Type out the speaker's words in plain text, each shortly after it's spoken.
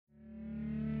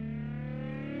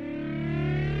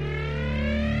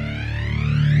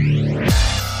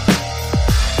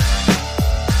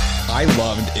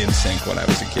loved NSYNC when I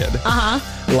was a kid.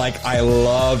 Like, I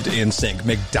loved NSYNC.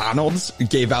 McDonald's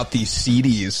gave out these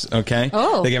CDs, okay?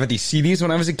 Oh. They gave out these CDs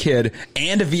when I was a kid,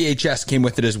 and a VHS came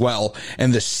with it as well.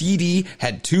 And the CD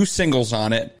had 2 singles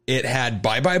on it. It had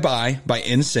Bye Bye Bye by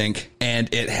NSYNC,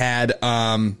 and it had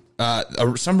some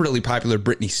really popular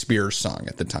Britney Spears song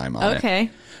at the time on it. Okay.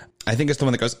 I think it's the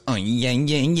one that goes, oh, yeah,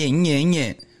 yeah, yeah, yeah,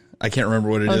 yeah. I can't remember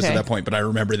what it is at Okay. that point, but I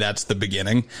remember that's the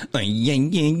beginning. Yeah, yeah,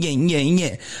 yeah,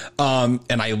 yeah, yeah.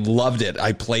 And I loved it.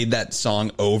 I played that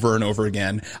song over and over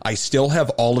again. I still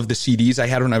have all of the CDs I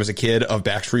had when I was a kid of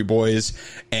Backstreet Boys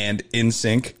and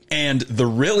NSYNC. And the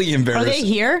really Are embarrassing... they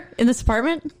here in this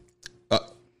apartment?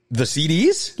 The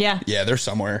CDs? Yeah. Yeah, they're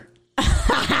somewhere.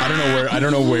 I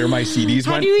don't know where my CDs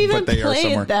How went, do you even but they are play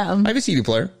somewhere. them? I have a CD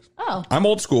player. Oh. I'm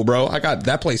old school, bro. I got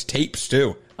that plays tapes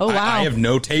too. Oh, wow. I have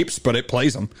no tapes, but it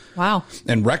plays them. Wow.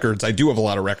 And records. I do have a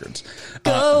lot of records.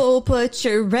 Go put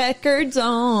your records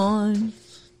on.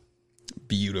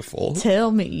 Beautiful. Tell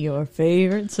me your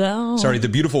favorite song. Sorry, the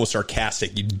beautiful was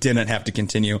sarcastic. You didn't have to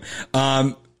continue.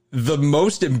 The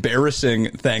most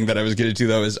embarrassing thing that I was going to do,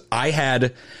 though, is I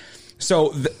had...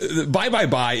 So, Bye Bye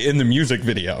Bye in the music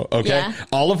video, okay? Yeah.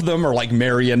 All of them are like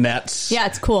marionettes. Yeah,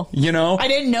 it's cool. You know? I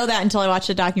didn't know that until I watched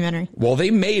the documentary. Well,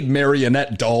 they made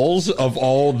marionette dolls of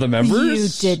all the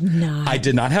members. You did not. I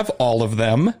did not have all of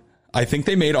them. I think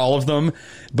they made all of them.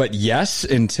 But yes,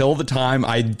 until the time,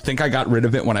 I think I got rid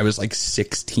of it when I was like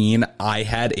 16. I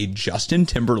had a Justin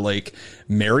Timberlake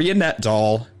marionette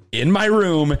doll in my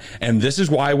room. And this is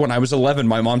why when I was 11,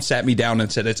 my mom sat me down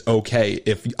and said, it's okay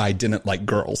if I didn't like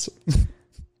girls.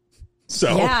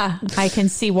 So Yeah, I can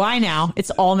see why now.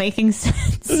 It's all making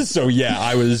sense. So yeah,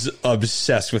 I was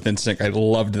obsessed with NSYNC. I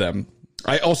loved them.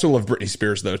 I also love Britney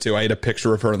Spears though too. I had a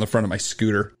picture of her on the front of my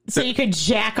scooter. So you could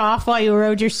jack off while you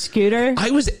rode your scooter? I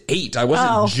was 8. I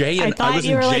wasn't Oh, jaying. I I wasn't thought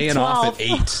you were, like, jaying off 12.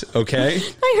 at 8. Okay.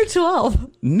 Oh, you're 12.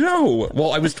 No.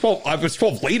 Well, I was 12. I was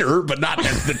 12 later, but not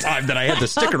at the time that I had the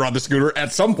sticker on the scooter.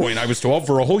 At some point, I was 12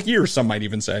 for a whole year. Some might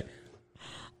even say.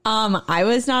 I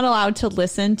was not allowed to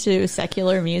listen to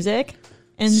secular music.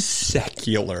 And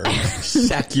Secular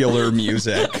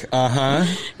music.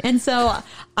 And so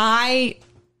I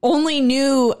only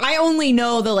know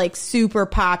the like super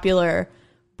popular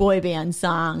boy band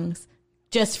songs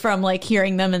just from like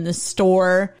hearing them in the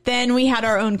store. Then we had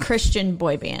our own Christian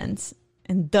boy bands,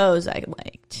 and those I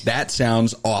liked. That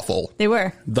sounds awful. They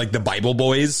were. Like the Bible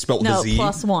Boys spelled with No, a Z.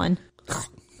 +1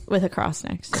 with a cross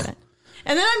next to it.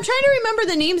 And then I'm trying to remember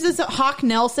the names of Hawk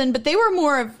Nelson, but they were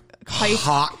more of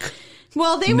Hawk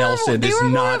well, they Nelson were they is were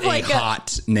more not of like a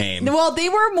hot name. Well, they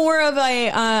were more of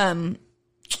a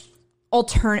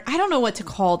alternate. I don't know what to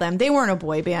call them. They weren't a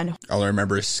boy band. All I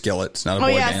remember is Skillet's not a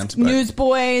boy band. But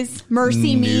Newsboys,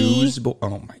 Mercy Me,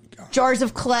 Oh my god. Jars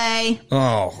of Clay,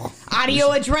 Oh,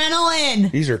 Audio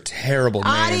Adrenaline, these are terrible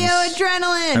names. Audio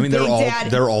Adrenaline. I mean, Big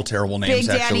they're all terrible names. Big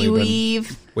Daddy actually, but-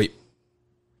 Weave. Wait,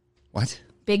 what?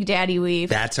 Big Daddy Weave.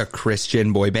 That's a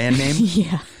Christian boy band name?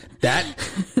 Yeah.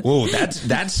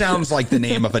 That sounds like the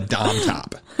name of a Dom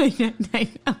top. I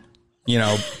know. You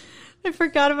know, I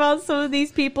forgot about some of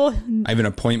these people. I have an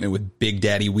appointment with Big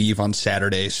Daddy Weave on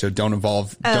Saturday, so don't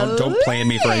plan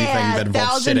me for anything that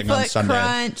involves sitting on Sunday.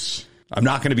 Crunch. I'm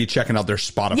not going to be checking out their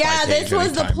Spotify Yeah, page this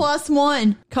was the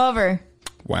anytime. +1 cover.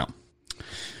 Wow.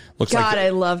 Looks God, like I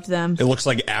loved them. it looks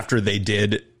like after they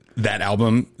did that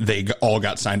album, they all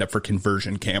got signed up for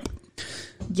conversion camp.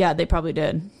 Yeah, they probably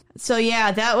did. So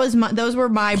yeah, those were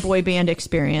my boy band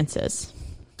experiences.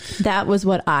 That was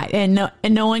what and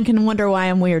no one can wonder why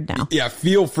I'm weird now. Yeah,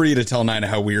 feel free to tell Nina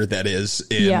how weird that is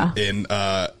in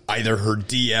either her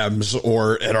DMs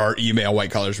or at our email,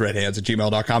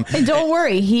 whitecollarsredhands@gmail.com. And don't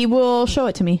worry, he will show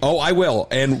it to me. Oh, I will.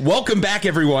 And welcome back,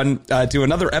 everyone, to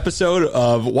another episode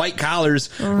of White Collars,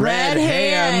 Red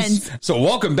Hands. So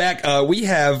welcome back. We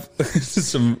have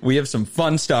some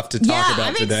fun stuff to talk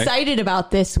about today. I'm excited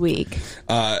about this week.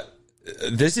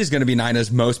 This is going to be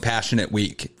Nina's most passionate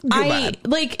week.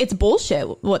 It's bullshit.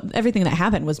 Everything that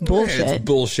happened was bullshit. It's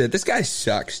bullshit. This guy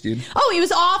sucks, dude. Oh, he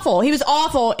was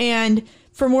awful. And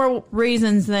for more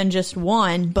reasons than just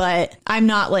one, but I'm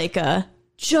not like a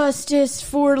justice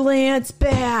for Lance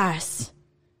Bass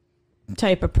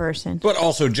type of person. But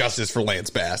also justice for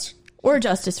Lance Bass. Or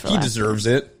justice for He deserves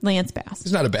it. Lance Bass.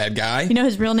 He's not a bad guy. You know,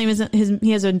 his real name isn't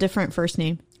he has a different first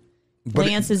name. But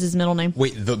Lance is his middle name.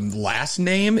 Wait, the last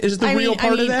name is the real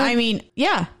part of that? I mean,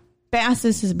 yeah. Bass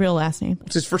is his real last name.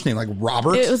 What's his first name? Like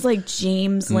Robert? It was like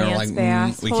James Lance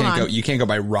Bass. You can't go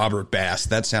by Robert Bass.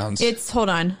 That sounds That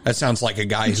sounds like a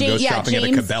guy who goes shopping at a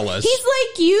Cabela's. He's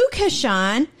like you,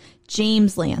 Kashan.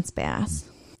 James Lance Bass.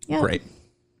 Yeah. Great.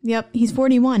 Yep, he's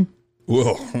 41.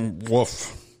 Whoa,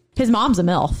 woof. His mom's a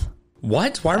MILF.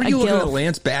 What? Why were you looking at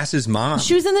Lance Bass's mom?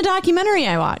 She was in the documentary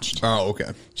I watched. Oh,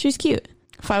 okay. She's cute.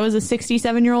 If I was a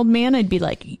 67-year-old man, I'd be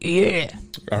like, yeah.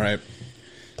 All right.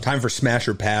 Time for smash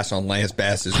or pass on Lance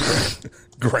Bass's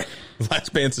great. Lance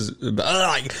Bass's this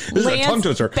is a tongue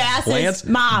twister. Lance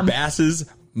Bass's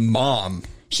mom.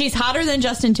 She's hotter than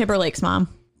Justin Timberlake's mom.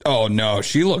 Oh no,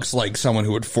 she looks like someone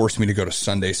who would force me to go to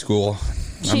Sunday school.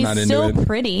 I'm not into still it.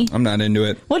 Pretty. I'm not into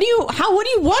it. What do you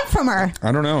want from her?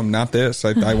 I don't know. Not this.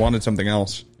 I wanted something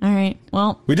else. All right.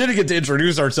 Well, we didn't get to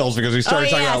introduce ourselves because we started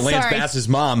talking about Lance sorry. Bass's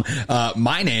mom.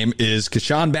 My name is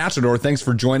Kashawn Bassador. Thanks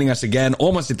for joining us again,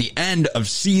 almost at the end of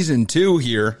season 2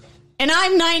 here. And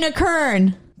I'm Nina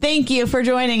Kern. Thank you for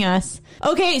joining us.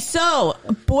 Okay, so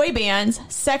boy bands,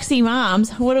 sexy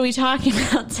moms. What are we talking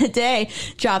about today?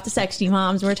 Drop the sexy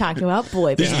moms. We're talking about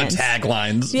boy bands. These are the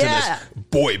taglines to this.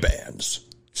 Boy bands.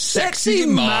 Sexy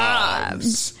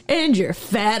moms. And your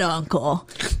fat uncle.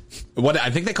 What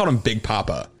I think they called him Big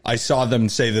Papa. I saw them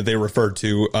say that they referred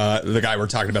to the guy we're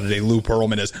talking about today, Lou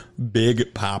Pearlman, as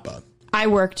Big Papa. I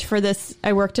worked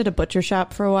at a butcher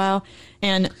shop for a while,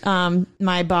 and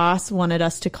my boss wanted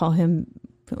us to call him,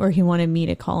 or he wanted me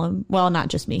to call him, well, not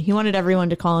just me. He wanted everyone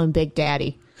to call him Big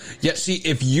Daddy. Yeah, see,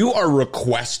 if you are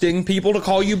requesting people to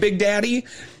call you Big Daddy,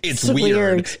 it's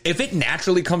weird. If it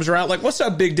naturally comes around, like, what's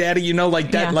up, Big Daddy? You know, like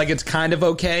that, like it's kind of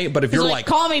okay. But if you're like,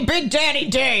 call me Big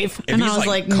Daddy Dave. If he's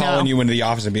like calling you into the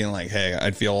office and being like, hey,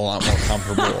 I'd feel a lot more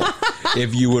comfortable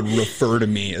if you would refer to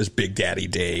me as Big Daddy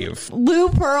Dave. Lou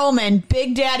Pearlman,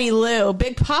 Big Daddy Lou,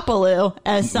 Big Papa Lou,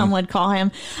 as some would call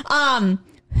him.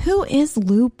 Who is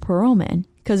Lou Pearlman?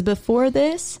 Because before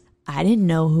this, I didn't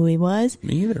know who he was.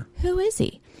 Me either. Who is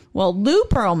he? Well, Lou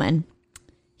Pearlman,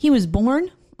 he was born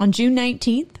on June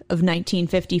 19th of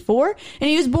 1954, and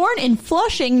he was born in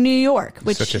Flushing, New York.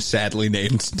 Which such a sadly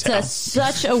named town.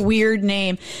 Such a weird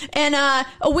name. And a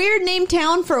weird name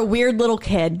town for a weird little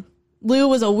kid. Lou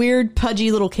was a weird,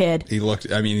 pudgy little kid. He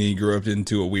grew up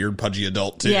into a weird, pudgy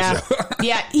adult, too. Yeah. So.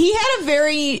 Yeah. He had a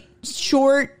very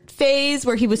short phase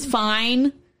where he was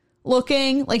fine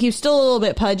looking. Like, he was still a little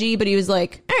bit pudgy, but he was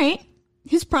like, all right.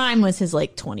 His prime was his,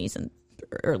 20s and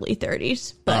early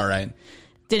 30s. But all right.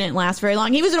 Didn't last very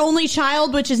long. He was an only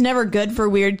child, which is never good for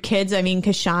weird kids. I mean,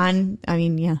 Kashawn,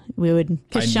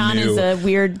 Kashawn is a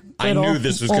weird little I knew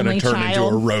this was going to turn into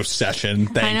a roast session.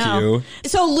 Thank you.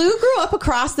 So Lou grew up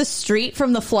across the street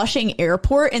from the Flushing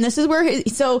airport, and this is where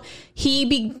he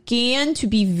began to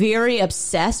be very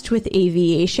obsessed with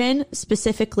aviation,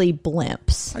 specifically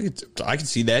blimps. I could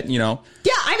see that, Yeah,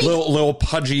 I mean, little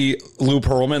pudgy Lou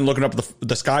Pearlman looking up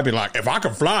the sky, be like, if I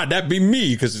could fly, that'd be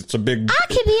me, because it's a big. I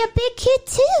could be a big kid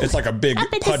too. It's like a big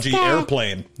pudgy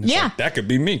airplane. It's like, that could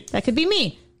be me. That could be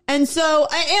me. And so,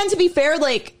 and to be fair,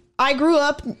 I grew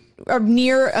up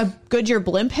near a Goodyear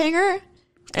blimp hangar,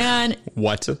 and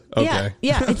what? Okay,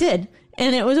 yeah, I did.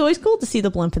 And it was always cool to see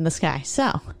the blimp in the sky.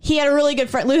 So he had a really good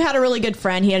friend. Lou had a really good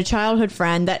friend. He had a childhood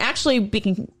friend that actually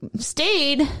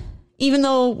stayed, even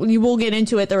though we will get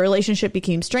into it. The relationship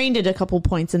became strained at a couple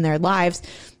points in their lives.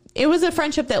 It was a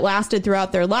friendship that lasted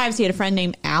throughout their lives. He had a friend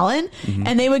named Alan,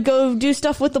 and they would go do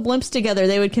stuff with the blimps together.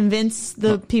 They would convince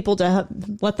the people to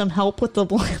let them help with the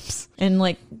blimps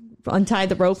and untie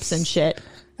the ropes and shit.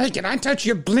 Hey, can I touch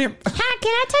your blimp? Can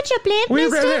I touch your blimp, We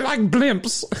mister? really like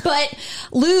blimps. But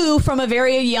Lou, from a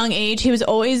very young age, he was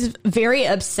always very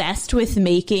obsessed with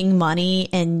making money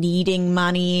and needing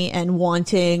money and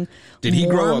wanting Did he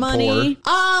more grow up money.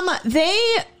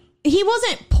 poor? He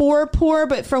wasn't poor,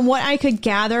 but from what I could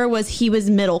gather was he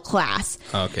was middle class.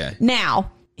 Okay.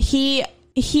 Now, he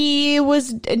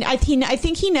was, I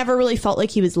think he never really felt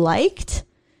like he was liked.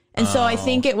 And so I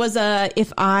think it was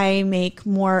if I make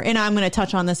more, and I'm going to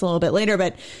touch on this a little bit later,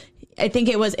 but I think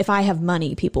it was, if I have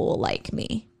money, people will like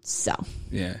me. So.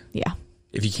 Yeah. Yeah.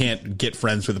 If you can't get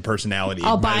friends with a personality,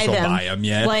 I'll you might as well buy them.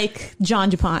 Yeah. Like John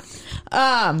DuPont.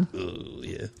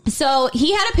 Yeah. So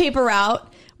he had a paper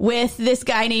route with this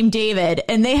guy named David,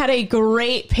 and they had a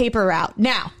great paper route.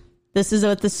 Now, this is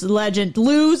what this legend,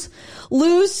 Lou's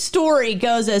story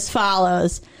goes as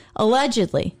follows.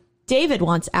 Allegedly, David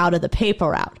wants out of the paper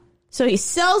route. So he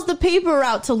sells the paper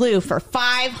route to Lou for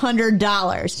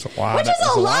 $500, which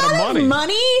is a lot of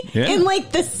money in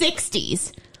the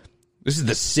 60s. This is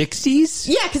the 60s?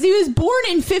 Yeah, because he was born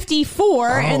in 54,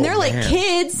 and they're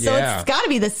kids, so it's got to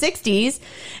be the 60s.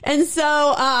 And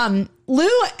so Lou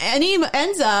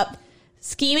ends up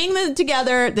scheming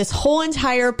together this whole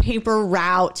entire paper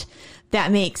route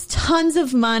that makes tons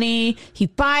of money. He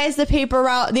buys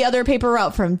the other paper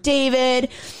route from David.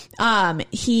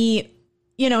 He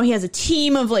has a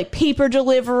team of paper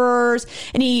deliverers,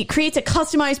 and he creates a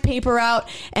customized paper route,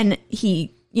 and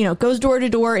he goes door to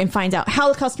door and finds out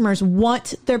how the customers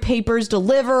want their papers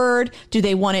delivered. Do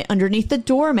they want it underneath the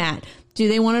doormat? Do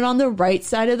they want it on the right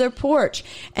side of their porch?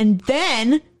 And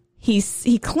then he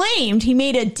claimed he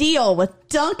made a deal with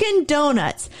Dunkin'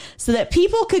 Donuts so that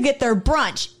people could get their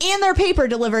brunch and their paper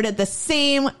delivered at the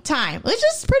same time, which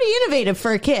is pretty innovative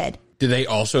for a kid. Do they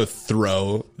also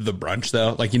throw the brunch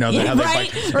though? Like, how they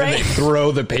right. And they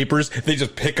throw the papers. They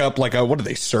just pick up like what do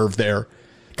they serve there?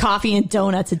 Coffee and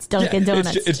donuts. It's Dunkin'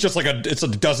 Donuts. It's just like it's a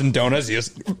dozen donuts. He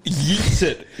just yeets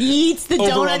it. Eats the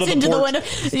donuts into the window.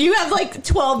 You have like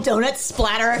 12 donuts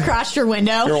splatter across your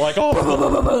window. You're like, oh, boom,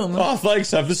 boom, boom, boom. Oh,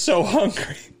 thanks. I'm so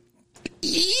hungry.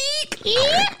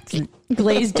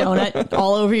 Glazed donut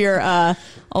all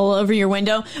over your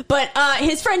window. But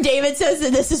his friend David says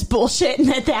that this is bullshit and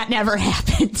that never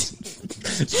happened.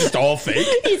 It's just all fake.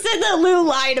 He said that Lou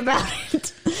lied about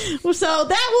it. So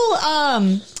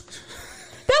that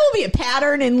will be a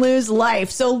pattern in Lou's life.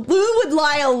 So Lou would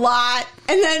lie a lot,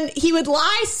 and then he would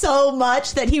lie so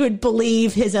much that he would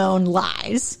believe his own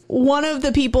lies. One of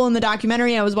the people in the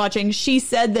documentary I was watching, she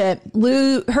said that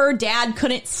her dad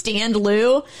couldn't stand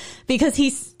Lou because he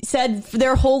said for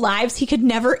their whole lives he could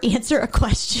never answer a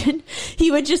question.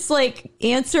 He would just like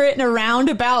answer it in a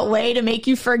roundabout way to make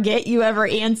you forget you ever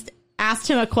asked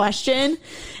him a question.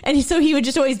 And so he would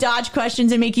just always dodge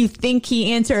questions and make you think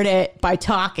he answered it by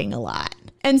talking a lot.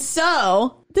 And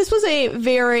so this was a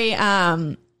very,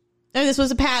 this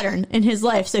was a pattern in his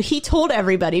life. So he told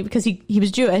everybody, because he was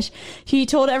Jewish, he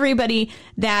told everybody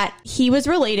that he was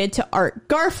related to Art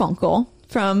Garfunkel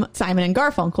from Simon and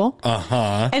Garfunkel.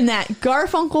 Uh-huh. And that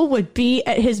Garfunkel would be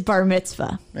at his bar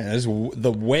mitzvah. Man, this is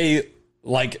the way,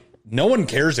 like, no one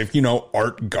cares if you know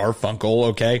Art Garfunkel,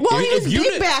 okay? Well, he was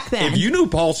big back then. If you knew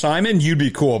Paul Simon, you'd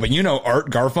be cool. But Art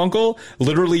Garfunkel,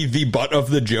 literally the butt of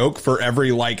the joke for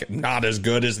every, like, not as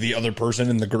good as the other person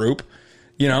in the group,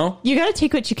 You got to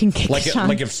take what you can get, Sean.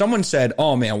 Like if someone said,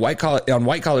 oh, man, White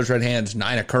Collar's Red Hands,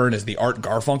 Nina Kern is the Art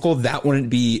Garfunkel, that wouldn't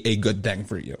be a good thing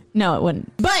for you. No, it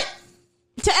wouldn't. But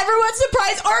to everyone's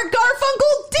surprise, Art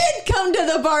Garfunkel did come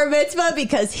to the bar mitzvah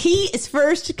because he is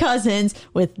first cousins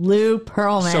with Lou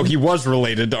Pearlman. So he was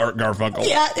related to Art Garfunkel.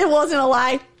 Yeah, it wasn't a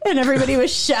lie. And everybody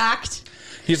was shocked.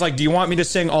 He's like, do you want me to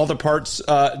sing all the parts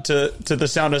to The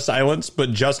Sound of Silence,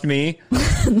 but just me?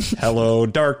 Hello,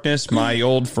 darkness, my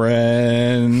old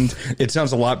friend. It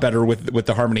sounds a lot better with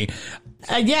the harmony.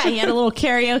 Yeah, he had a little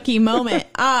karaoke moment.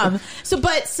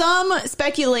 But some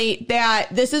speculate that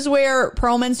this is where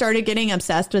Pearlman started getting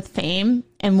obsessed with fame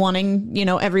and wanting,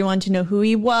 everyone to know who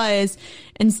he was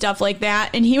and stuff like that.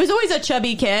 And he was always a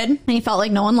chubby kid and he felt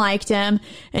like no one liked him.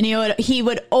 And he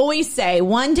would always say,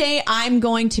 one day I'm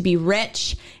going to be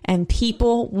rich and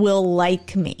people will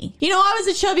like me. I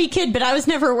was a chubby kid, but I was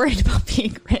never worried about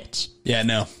being rich. Yeah,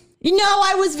 no.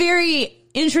 I was very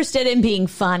interested in being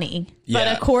funny. Yeah.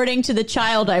 But according to the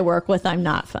child I work with, I'm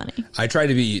not funny. I try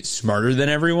to be smarter than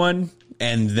everyone,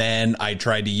 and then I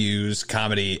tried to use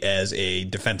comedy as a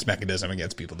defense mechanism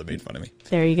against people that made fun of me.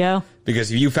 There you go.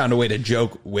 Because if you found a way to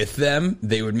joke with them,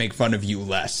 they would make fun of you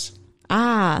less.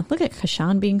 Ah, look at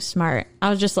Kashan being smart. I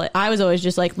was always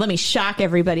just like, let me shock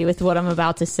everybody with what I'm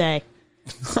about to say.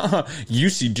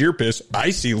 You see deer piss, I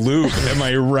see lube. Am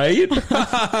I right?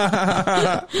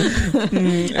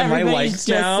 Am I liked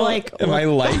now? Am I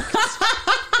liked?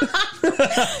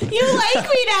 You like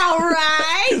me now,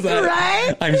 right?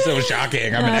 Right? I'm so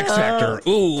shocking. I'm an X Factor.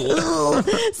 Ooh.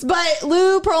 But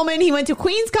Lou Pearlman, he went to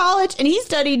Queens College and he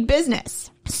studied business.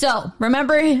 So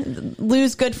remember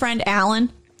Lou's good friend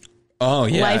Alan? Oh,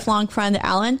 yeah. Lifelong friend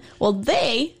Alan. Well,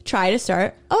 they try to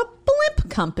start a blimp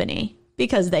company.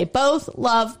 Because they both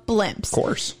love blimps. Of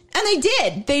course. And they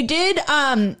did. They did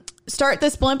start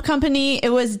this blimp company. It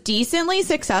was decently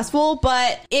successful,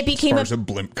 but it became... As far as a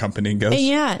blimp company goes.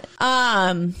 Yeah.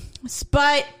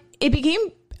 But it became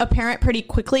apparent pretty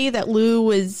quickly that Lou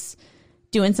was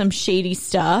doing some shady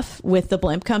stuff with the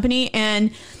blimp company.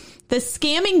 And the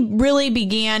scamming really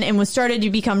began and was started to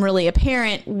become really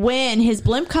apparent when his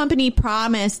blimp company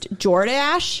promised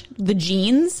Jordache, the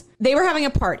jeans, they were having a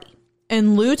party.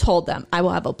 And Lou told them, I will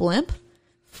have a blimp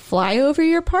fly over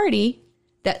your party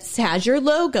that has your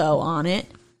logo on it,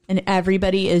 and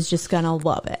everybody is just going to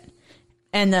love it.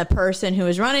 And the person who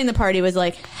was running the party was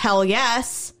like, hell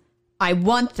yes, I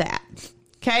want that.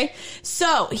 Okay?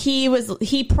 So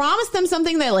he promised them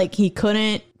something that he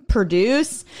couldn't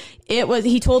produce.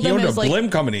 He told them it was a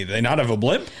blimp company. Did they not have a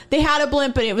blimp? They had a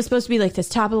blimp, but it was supposed to be like this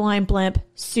top of the line blimp,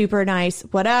 super nice,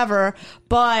 whatever.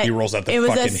 But he rolls out the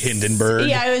fucking Hindenburg.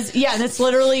 Yeah, that's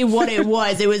literally what it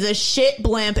was. It was a shit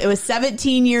blimp. It was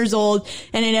 17 years old,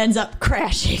 and it ends up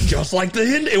crashing. Just like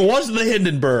it was the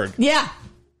Hindenburg. Yeah.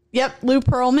 Yep, Lou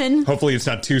Pearlman. Hopefully it's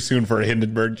not too soon for a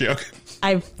Hindenburg joke.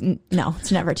 No,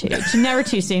 it's never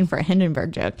too soon for a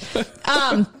Hindenburg joke.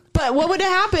 But what would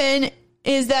happen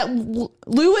is that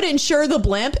Lou would insure the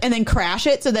blimp and then crash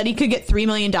it so that he could get $3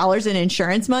 million in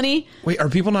insurance money. Wait, are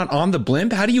people not on the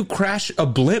blimp? How do you crash a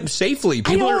blimp safely?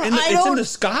 People are it's in the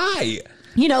sky.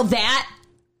 You know that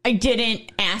I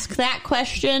didn't ask that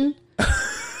question.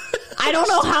 I don't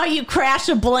know how you crash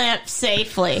a blimp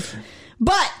safely.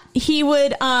 But he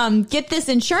would get this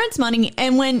insurance money,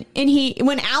 and when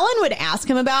Alan would ask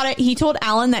him about it, he told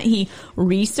Alan that he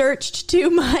researched too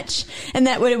much and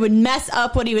that it would mess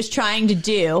up what he was trying to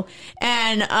do.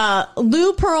 And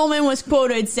Lou Pearlman was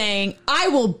quoted saying, "I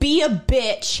will be a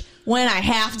bitch when I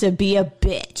have to be a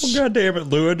bitch." Well, God damn it,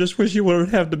 Lou! I just wish you wouldn't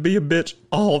have to be a bitch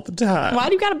all the time. Why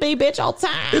do you gotta be a bitch all the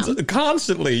time? It's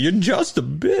constantly. You're just a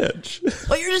bitch.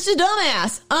 Well, you're just a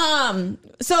dumbass.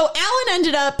 So Alan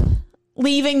ended up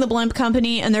leaving the blimp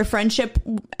company, and their friendship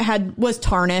was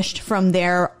tarnished from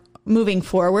there moving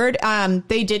forward.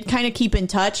 They did kind of keep in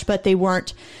touch, but they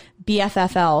weren't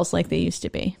BFFLs like they used to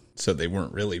be. So they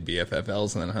weren't really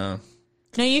BFFLs then, huh?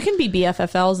 No, you can be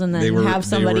BFFLs and then have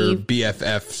somebody. They were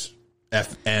BFFs,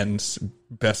 FNs,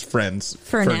 best friends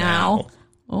for now.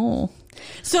 Oh.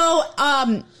 So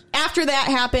after that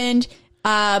happened,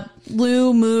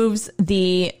 Lou moves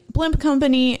the blimp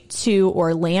company to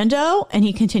Orlando, and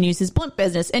he continues his blimp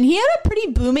business. And he had a pretty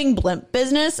booming blimp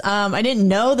business. I didn't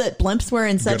know that blimps were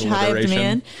in such high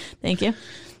demand. Thank you.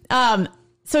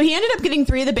 So he ended up getting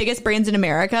 3 of the biggest brands in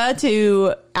America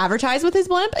to advertise with his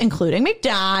blimp, including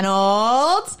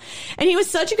McDonald's. And he was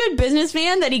such a good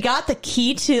businessman that he got the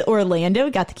key to Orlando,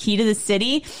 got the key to the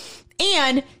city,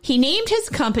 and he named his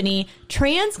company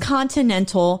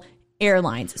Transcontinental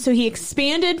Airlines. So he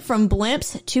expanded from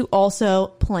blimps to also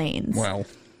planes. Wow.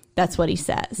 That's what he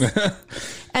says.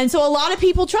 And so a lot of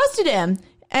people trusted him.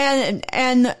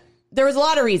 And there was a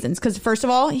lot of reasons. Because first of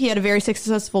all, he had a very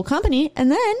successful company. And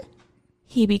then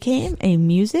he became a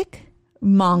music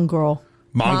mongrel.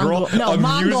 Mongrel? No,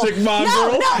 music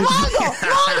mongrel? No, mongrel.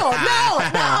 No.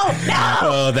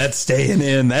 Oh, that's staying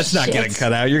in. That's not getting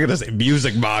cut out. You're going to say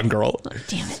music mongrel. Oh,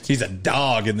 damn it. He's a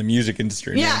dog in the music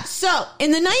industry. Yeah. Man. So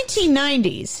in the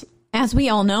 1990s, as we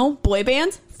all know, boy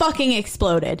bands fucking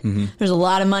exploded. Mm-hmm. There's a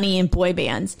lot of money in boy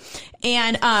bands.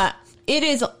 And it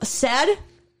is said,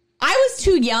 I was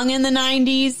too young in the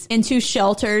 90s and too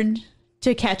sheltered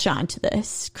to catch on to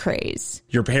this craze.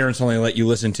 Your parents only let you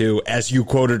listen to, as you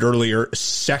quoted earlier,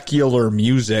 secular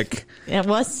music. It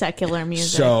was secular music.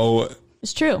 So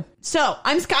it's true. So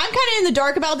I'm kind of in the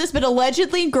dark about this, but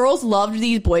allegedly girls loved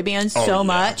these boy bands so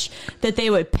much that they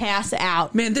would pass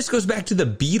out. Man, this goes back to the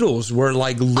Beatles, where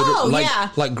like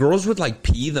like girls would like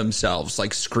pee themselves,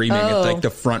 like screaming at like the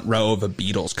front row of a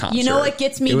Beatles concert. You know what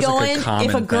gets me going?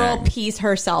 If a girl pees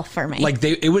herself for me. Like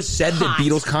it was said that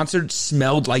Beatles concerts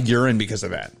smelled like urine because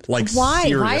of that. Like why?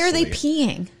 Seriously. Why are they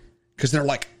peeing? Because they're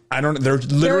like, I don't know. They're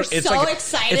literally. They're so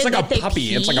excited. It's like that a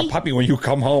puppy. It's like a puppy when you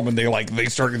come home and they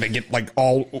get like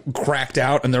all cracked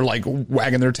out and they're like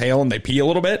wagging their tail and they pee a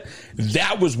little bit.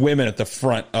 That was women at the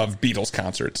front of Beatles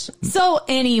concerts. So,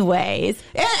 anyways,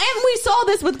 and we saw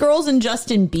this with girls and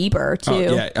Justin Bieber too.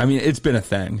 Oh, yeah, I mean it's been a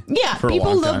thing. Yeah,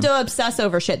 people love to obsess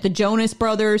over shit. The Jonas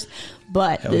Brothers,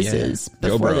 but this is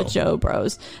before the Joe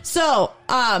Bros. So,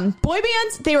 boy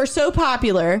bands, they were so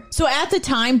popular. So at the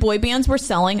time, boy bands were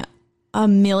selling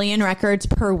 1 million records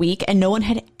per week, and no one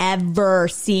had ever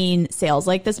seen sales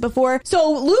like this before.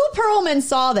 So Lou Pearlman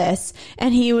saw this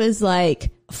and he was like,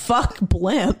 fuck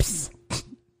blimps.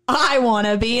 I want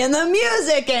to be in the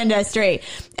music industry.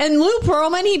 And Lou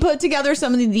Pearlman, he put together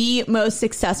some of the most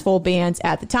successful bands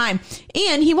at the time.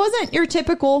 And he wasn't your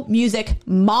typical music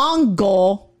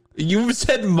Mongol. You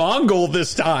said Mongol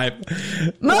this time.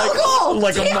 Mongol!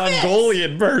 Like a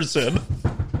Mongolian person.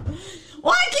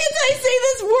 Why can't I say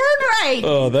this word right?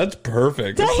 Oh, that's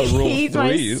perfect. That's the rule of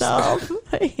threes. I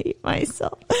hate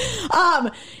myself.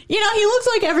 He looks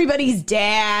like everybody's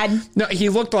dad. No, he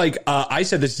looked like, I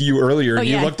said this to you earlier.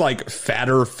 He looked like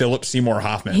fatter Philip Seymour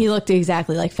Hoffman. He looked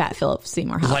exactly like fat Philip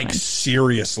Seymour Hoffman. Like,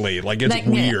 seriously. Like, it's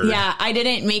weird. Yeah, I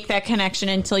didn't make that connection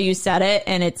until you said it,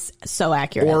 and it's so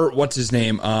accurate. Or, what's his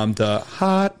name? The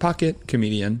Hot Pocket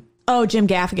comedian. Oh, Jim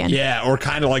Gaffigan. Yeah, or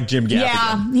kind of like Jim Gaffigan.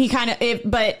 Yeah, he kind of,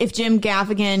 but if Jim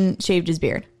Gaffigan shaved his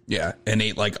beard. Yeah, and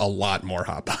ate like a lot more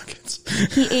Hot Pockets.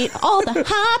 He ate all the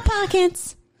Hot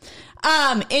Pockets.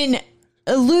 And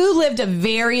Lou lived a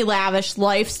very lavish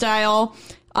lifestyle.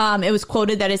 It was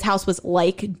quoted that his house was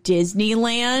like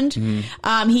Disneyland.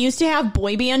 Mm. He used to have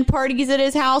boy band parties at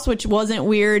his house, which wasn't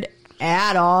weird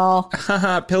at all.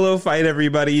 Pillow fight,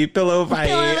 everybody. Pillow fight.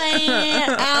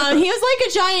 He was like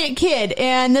a giant kid,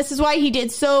 and this is why he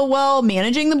did so well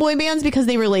managing the boy bands, because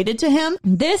they related to him.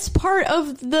 This part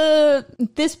of the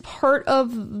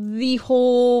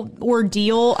whole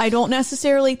ordeal, I don't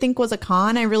necessarily think was a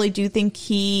con. I really do think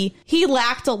he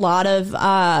lacked a lot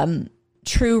of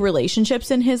true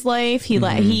relationships in his life.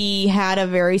 He had a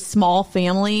very small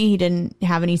family. He didn't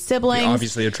have any siblings. He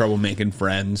obviously had trouble making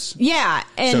friends. Yeah.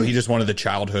 And so he just wanted the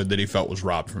childhood that he felt was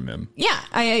robbed from him. Yeah.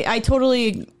 I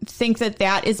totally think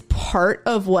that is part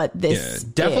of what this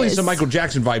definitely is. some Michael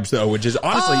Jackson vibes, though, which is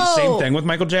honestly same thing with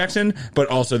Michael Jackson, but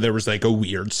also there was like a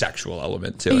weird sexual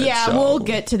element to it. Yeah, we'll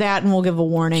get to that, and we'll give a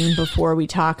warning before we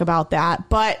talk about that.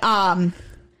 But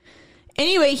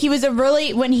anyway, he was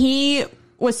when he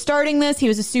was starting this, he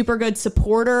was a super good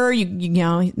supporter. You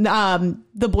know,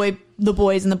 the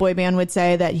boys in the boy band would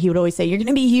say that he would always say, "You're going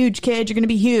to be huge, kid. You're going to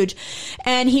be huge."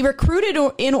 And he recruited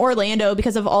in Orlando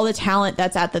because of all the talent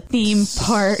that's at the theme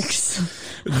parks.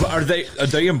 Are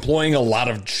they employing a lot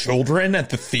of children at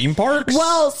the theme parks?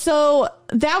 Well, so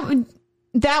that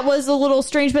was a little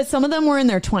strange, but some of them were in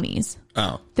their 20s.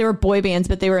 Oh. They were boy bands,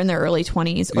 but they were in their early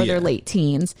 20s or their late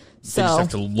teens. So they just have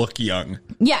to look young.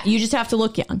 Yeah, you just have to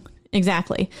look young.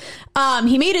 Exactly.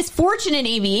 He made his fortune in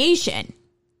aviation.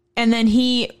 And then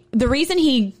the reason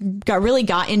he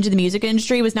got into the music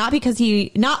industry was not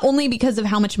only because of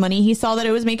how much money he saw that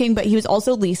it was making, but he was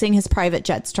also leasing his private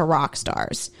jets to rock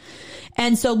stars.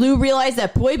 And so Lou realized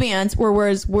that boy bands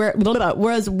was where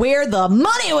the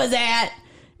money was at,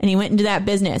 and he went into that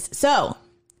business. So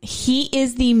he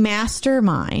is the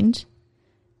mastermind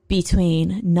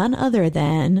between none other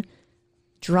than,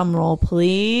 drumroll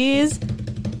please,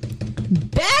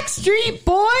 Backstreet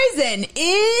Boys and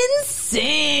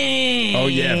NSYNC. Oh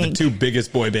yeah, the two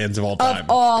biggest boy bands of all time.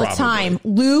 Time.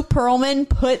 Lou Pearlman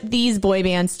put these boy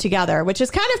bands together, which is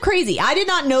kind of crazy. I did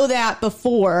not know that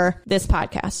before this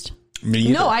podcast. Me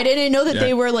either. No, I didn't know that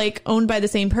they were like owned by the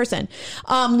same person.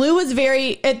 Lou was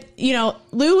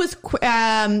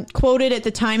quoted at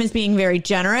the time as being very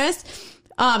generous.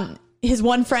 His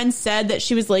one friend said that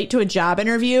she was late to a job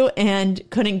interview and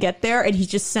couldn't get there, and he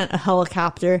just sent a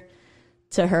helicopter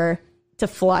to her to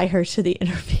fly her to the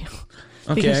interview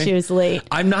because she was late.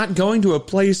 I'm not going to a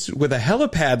place with a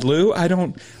helipad, Lou.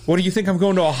 What do you think? I'm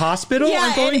going to a hospital?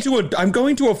 Yeah, I'm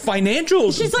going to a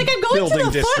financial. She's like, I'm going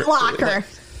to the Foot Locker.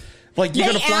 Like you're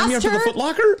going to fly me up to the Foot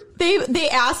Locker? They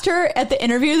asked her at the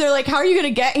interview, they're like, how are you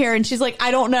going to get here? And she's like,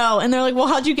 I don't know. And they're like, well,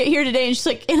 how'd you get here today? And she's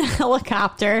like, in a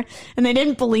helicopter. And they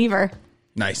didn't believe her.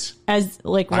 Nice. As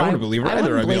like, I wouldn't believe her either. I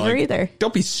wouldn't believe her either.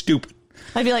 Don't be stupid.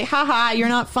 I'd be like, haha, you're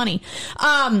not funny.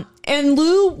 And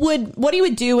Lou what he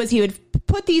would do was he would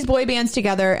put these boy bands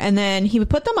together, and then he would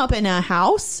put them up in a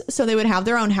house, so they would have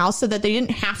their own house, so that they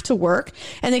didn't have to work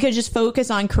and they could just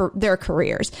focus on their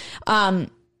careers.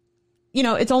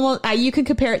 It's almost, you can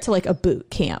compare it to like a boot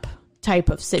camp type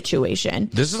of situation.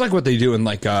 This is like what they do in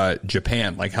like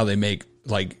Japan, like how they make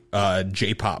like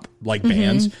J-pop like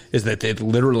bands, is that they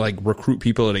literally like recruit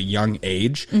people at a young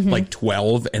age, like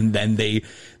 12, and then they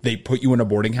put you in a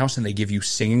boarding house and they give you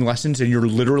singing lessons, and you're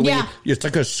literally it's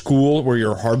like a school where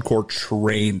you're hardcore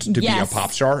trained to be a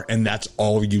pop star, and that's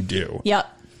all you do.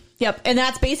 Yep. And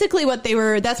that's basically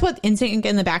that's what NSYNC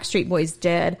and the Backstreet Boys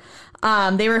did.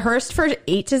 They rehearsed for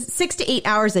 6 to 8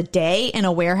 hours a day in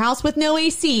a warehouse with no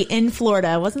AC in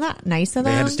Florida. Wasn't that nice of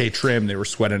them? They had to stay trim. They were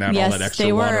sweating out all that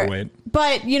extra water weight.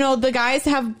 But, the guys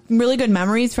have really good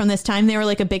memories from this time. They were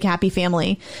like a big, happy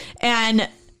family. And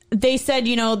they said,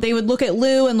 they would look at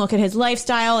Lou and look at his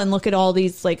lifestyle and look at all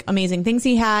these like amazing things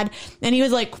he had. And he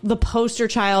was like the poster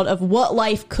child of what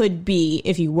life could be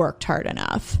if you worked hard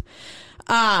enough.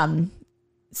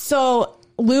 So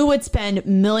Lou would spend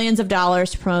millions of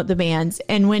dollars to promote the bands.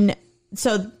 And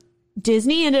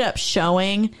Disney ended up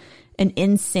showing an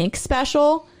NSYNC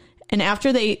special. And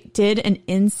after they did an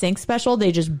NSYNC special,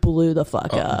 they just blew the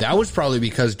fuck up. That was probably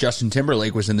because Justin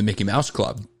Timberlake was in the Mickey Mouse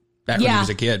Club back when he was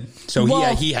a kid. So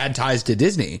he had ties to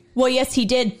Disney. Well, yes, he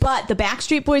did. But the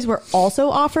Backstreet Boys were also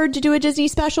offered to do a Disney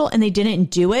special, and they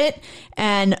didn't do it.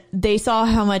 And they saw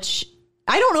how much...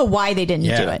 I don't know why they didn't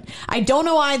do it. I don't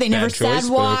know why. They never said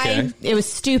why. Okay. It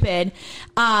was stupid.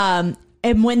 And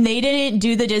when they didn't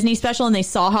do the Disney special and they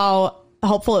saw how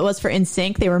helpful it was for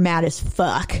NSYNC, they were mad as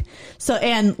fuck. So,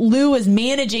 and Lou was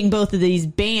managing both of these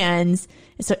bands,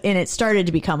 and it started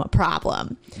to become a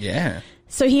problem. Yeah.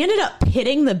 So he ended up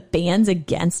pitting the bands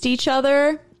against each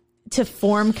other to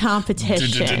form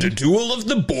competition. Duel of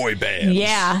the boy bands.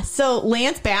 Yeah. So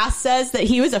Lance Bass says that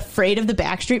he was afraid of the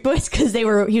Backstreet Boys because he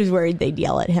was worried they'd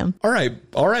yell at him. All right,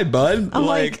 bud. I'm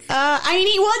like, I mean,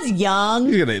 he was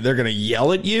young. They're gonna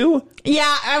yell at you.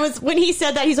 Yeah, when he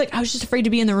said that, he's like, I was just afraid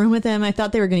to be in the room with them. I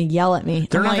thought they were going to yell at me.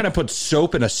 They're not going to put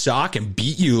soap in a sock and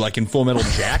beat you like in Full Metal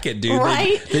Jacket, dude.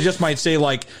 Right? They just might say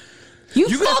like, you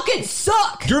fucking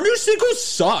suck. Your new single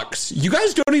sucks. You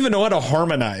guys don't even know how to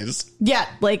harmonize. Yeah,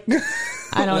 like,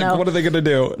 I don't know. What are they going to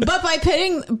do?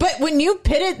 But when you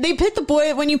pit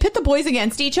the boys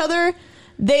against each other,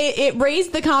 it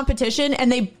raised the competition,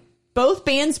 and both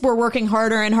bands were working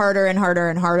harder and harder and harder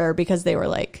and harder because they were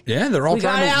like, yeah, they're both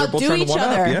trying to one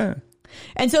up. Yeah.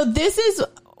 And so this is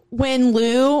when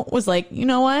Lou was like, you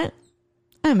know what?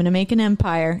 I'm going to make an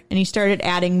empire. And he started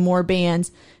adding more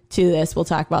bands to this. We'll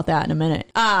talk about that in a minute.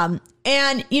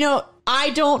 And you know,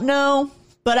 I don't know,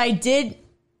 but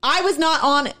I was not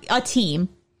on a team.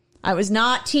 I was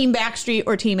not Team Backstreet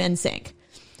or Team NSYNC.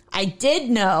 I did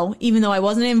know, even though I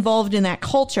wasn't involved in that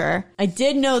culture, I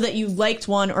did know that you liked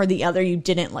one or the other. You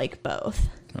didn't like both.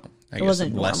 Oh, I guess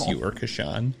unless you were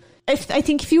Kashan. I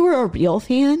think if you were a real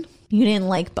fan, you didn't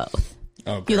like both.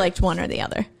 Okay. You liked one or the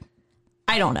other.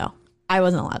 I don't know. I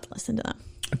wasn't allowed to listen to them.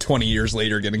 20 years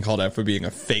later, getting called out for being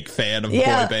a fake fan of boy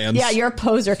bands. Yeah, you're a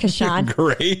poser, Kashan.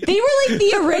 Great. They were like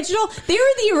the original. They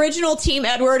were the original Team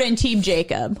Edward and Team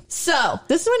Jacob. So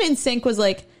this one NSYNC was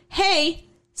like, hey,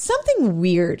 something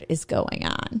weird is going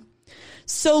on.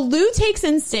 So Lou takes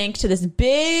NSYNC to this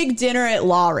big dinner at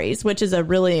Lawry's, which is a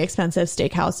really expensive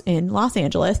steakhouse in Los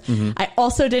Angeles. Mm-hmm. I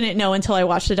also didn't know until I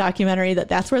watched the documentary that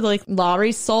that's where the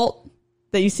Lawry's salt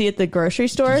that you see at the grocery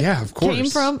store of course came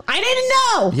from. I didn't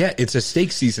know. Yeah, it's a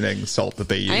steak seasoning salt that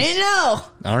they use. I didn't know.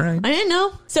 All right. I didn't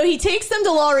know. So he takes them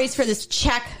to Lawry's for this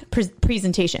check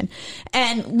presentation.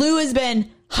 And Lou has been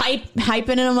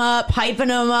hyping them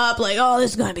up, like, oh,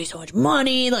 this is going to be so much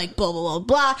money, like, blah, blah, blah,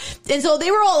 blah. And so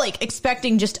they were all, like,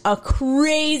 expecting just a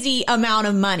crazy amount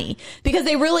of money because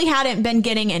they really hadn't been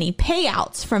getting any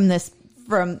payouts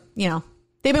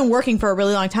they've been working for a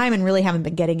really long time and really haven't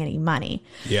been getting any money.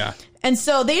 Yeah. And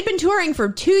so they'd been touring for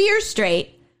 2 years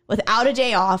straight without a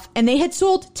day off, and they had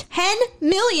sold 10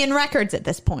 million records at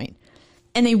this point,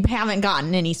 and they haven't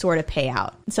gotten any sort of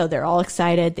payout. So they're all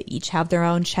excited. They each have their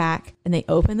own check, and they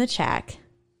open the check.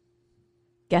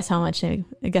 Guess how much the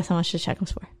check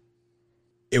was for?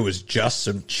 It was just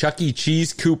some Chuck E.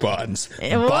 Cheese coupons.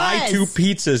 It Buy was. 2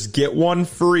 pizzas, get 1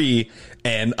 free,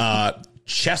 and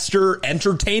Chester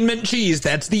Entertainment Cheese,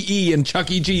 that's the E in Chuck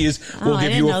E. Cheese, will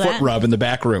give you a foot rub in the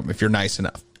back room if you're nice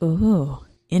enough. Ooh,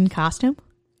 in costume?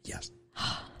 Yes.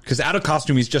 Because out of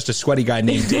costume, he's just a sweaty guy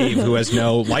named Dave who has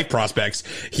no life prospects.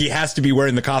 He has to be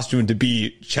wearing the costume to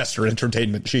be Chester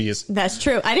Entertainment Cheese. That's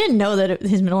true. I didn't know that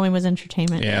his middle name was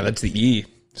Entertainment. Yeah, that's the E.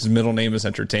 His middle name is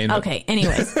Entertainment. Okay,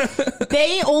 anyways.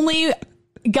 They only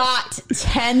got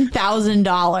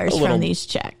 $10,000 from these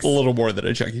checks. A little more than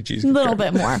a Chuck E. Cheese. A little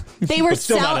bit more. They were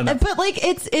selling, but like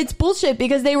it's bullshit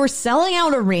because they were selling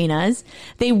out arenas.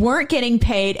 They weren't getting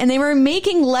paid, and they were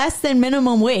making less than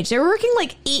minimum wage. They were working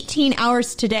like 18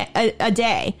 hours a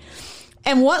day.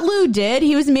 And what Lou did,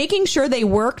 he was making sure they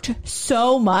worked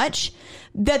so much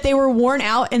that they were worn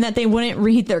out and that they wouldn't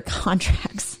read their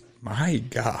contracts. My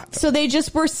God. So they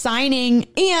just were signing.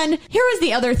 And here was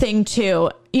the other thing, too.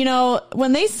 You know,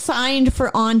 when they signed for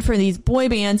these boy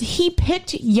bands, he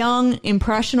picked young,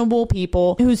 impressionable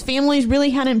people whose families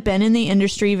really hadn't been in the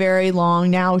industry very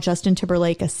long. Now, Justin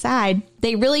Timberlake aside,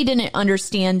 they really didn't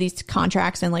understand these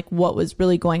contracts and like what was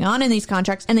really going on in these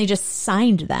contracts. And they just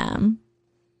signed them.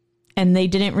 And they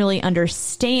didn't really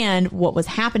understand what was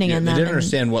happening in them. They didn't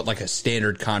understand what like a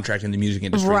standard contract in the music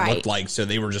industry looked like. So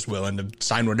they were just willing to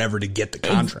sign whatever to get the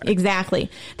contract. Exactly.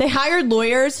 They hired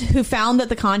lawyers who found that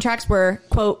the contracts were,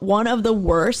 quote, one of the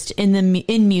worst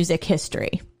in music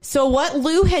history. So what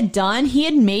Lou had done, he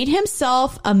had made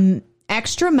himself an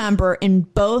extra member in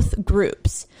both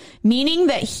groups, meaning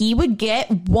that he would get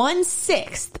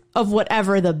 1/6 of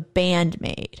whatever the band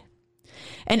made.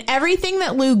 And everything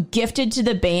that Lou gifted to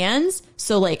the bands,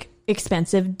 so like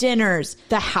expensive dinners,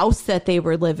 the house that they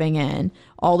were living in,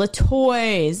 all the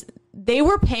toys, they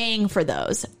were paying for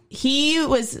those. He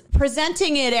was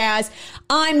presenting it as,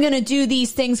 I'm going to do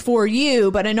these things for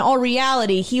you. But in all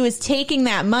reality, he was taking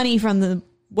that money from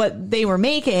what they were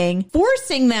making,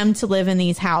 forcing them to live in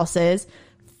these houses,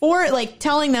 or like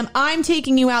telling them, I'm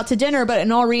taking you out to dinner, but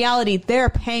in all reality, they're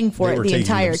paying for it the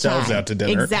entire time. Out to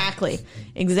dinner.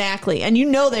 Exactly. And you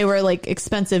know they were like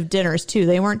expensive dinners too.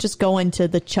 They weren't just going to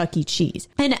the Chuck E. Cheese.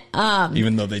 And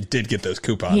even though they did get those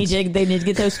coupons. They did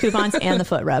get those coupons and the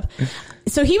foot rub.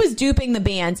 so he was duping the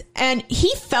bands, and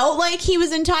he felt like he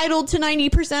was entitled to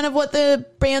 90% of what the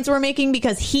bands were making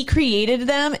because he created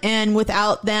them, and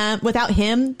without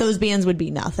him, those bands would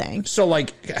be nothing. So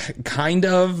like kind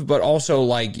of, but also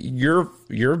like you're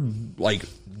like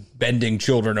bending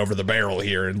children over the barrel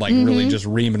here and like really just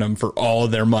reaming them for all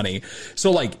of their money. So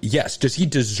like, yes, does he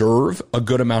deserve a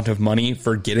good amount of money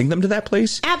for getting them to that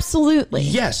place? Absolutely.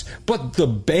 Yes, but the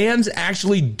bands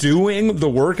actually doing the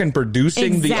work and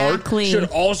producing the art should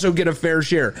also get a fair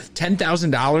share.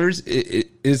 $10,000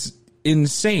 is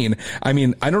insane. I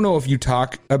mean, I don't know if you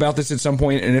talk about this at some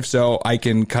point, and if so, I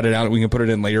can cut it out and we can put it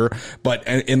in later. But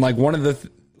in like one of the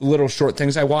little short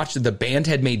things I watched, the band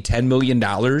had made $10 million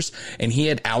and he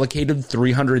had allocated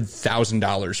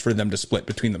 $300,000 for them to split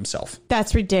between themselves.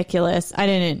 That's ridiculous. I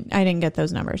didn't get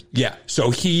those numbers. Yeah.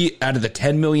 So he, out of the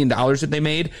 $10 million that they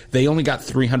made, they only got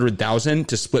 $300,000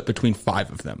 to split between 5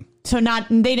 of them. So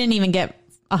they didn't even get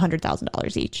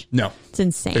 $100,000 each. No, it's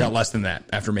insane. They got less than that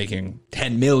after making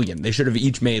 10 million. They should have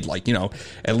each made like,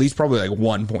 at least probably like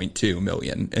 1.2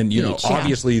 million. And, each,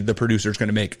 obviously the producer's going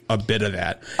to make a bit of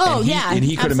that. Oh, and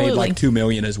he could have made like 2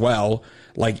 million as well,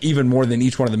 like even more than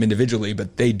each one of them individually,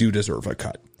 but they do deserve a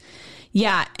cut.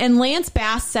 Yeah. And Lance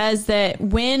Bass says that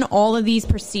when all of these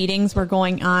proceedings were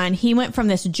going on, he went from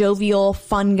this jovial,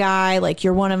 fun guy, like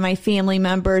you're one of my family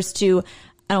members, to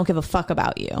I don't give a fuck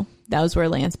about you. Those were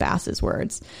Lance Bass's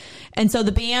words. And so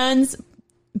the bands,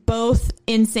 both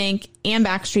NSYNC and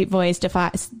Backstreet Boys,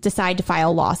 decide to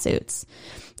file lawsuits.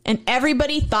 And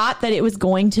everybody thought that it was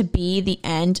going to be the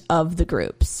end of the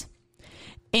groups.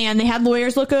 And they had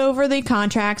lawyers look over the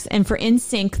contracts. And for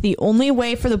NSYNC, the only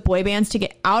way for the boy bands to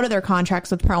get out of their contracts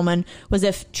with Perlman was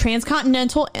if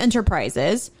Transcontinental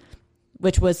Enterprises,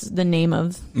 which was the name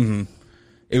of... Mm-hmm.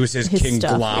 It was his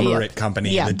conglomerate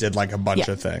company that did like a bunch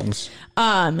of things.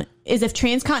 Is if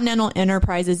Transcontinental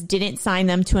Enterprises didn't sign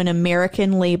them to an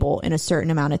American label in a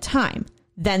certain amount of time,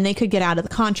 then they could get out of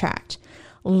the contract.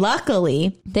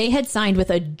 Luckily, they had signed with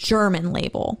a German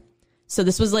label. So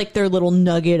this was like their little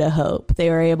nugget of hope. They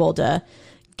were able to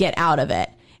get out of it.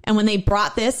 And when they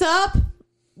brought this up,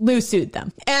 Lou sued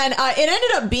them. And it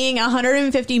ended up being a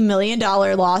 $150 million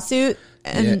lawsuit.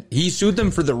 And he sued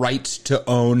them for the rights to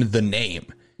own the name.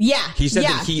 Yeah. He said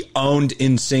that he owned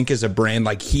NSYNC as a brand,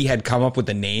 like he had come up with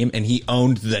the name and he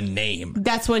owned the name.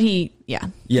 That's what he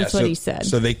said.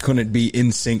 So they couldn't be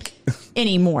in sync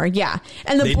anymore. Yeah.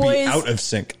 And they'd boys be out of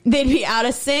sync. They'd be out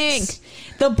of sync.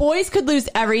 The boys could lose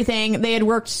everything. They had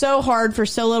worked so hard for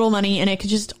so little money and it could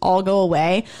just all go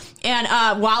away.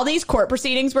 And while these court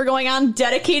proceedings were going on,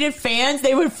 dedicated fans,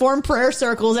 they would form prayer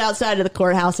circles outside of the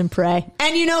courthouse and pray.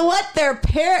 And you know what? Their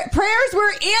prayers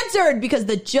were answered because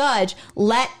the judge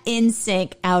let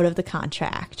NSYNC out of the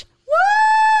contract.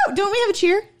 Woo! Don't we have a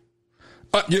cheer?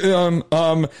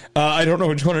 I don't know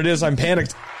which one it is. I'm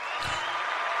panicked.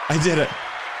 I did it.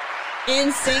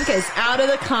 NSYNC is out of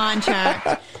the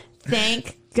contract.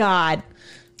 Thank God.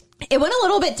 It went a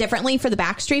little bit differently for the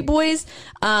Backstreet Boys.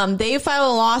 They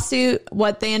filed a lawsuit.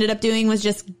 What they ended up doing was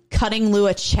just cutting Lou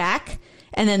a check,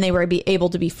 and then they were able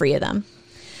to be free of them.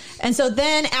 And so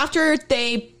then after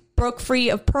they broke free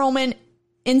of Perlman,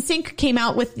 NSYNC came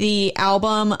out with the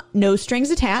album No Strings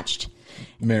Attached.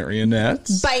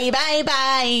 Marionettes. Bye, bye,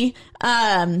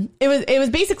 bye. It was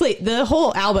basically, the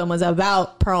whole album was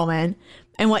about Perlman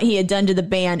and what he had done to the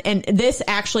band. And this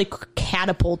actually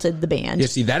catapulted the band. Yeah,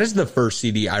 see, that is the first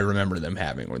CD I remember them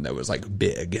having when that was like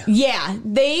big. Yeah,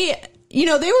 they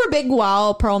were big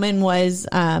while Perlman was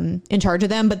in charge of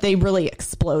them, but they really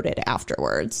exploded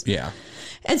afterwards. Yeah.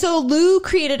 And so Lou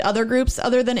created other groups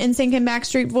other than NSYNC and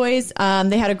Backstreet Boys.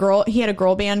 He had a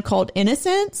girl band called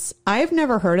Innocence. I've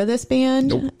never heard of this band.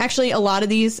 Nope. Actually, a lot of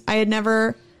these I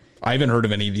haven't heard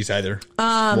of any of these either.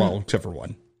 Well, except for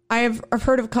one. I've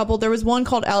heard of a couple. There was one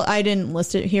called I didn't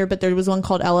list it here, but there was one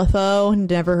called LFO.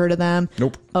 Never heard of them.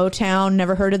 Nope. O-Town.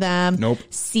 Never heard of them. Nope.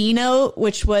 C-Note,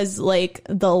 which was like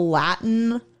the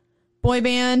Latin boy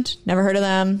band. Never heard of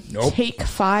them. Nope. Take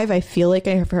 5. I feel like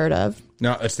I have heard of.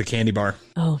 No, it's the candy bar.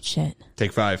 Oh shit.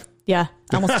 Take 5. Yeah,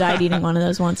 I almost died eating one of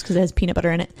those once because it has peanut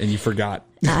butter in it. And you forgot.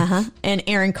 And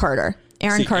Aaron Carter.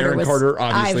 Aaron Carter,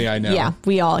 obviously, I know.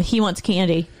 Yeah, he wants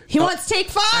candy. He wants Take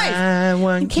 5. I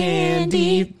want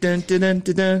candy. Dun, dun, dun,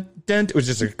 dun, dun, dun. It was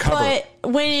just a cover.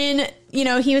 But when,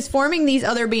 he was forming these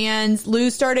other bands, Lou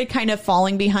started kind of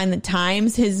falling behind the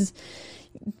times. His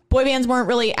boy bands weren't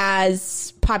really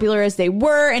as popular as they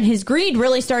were, and his greed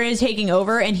really started taking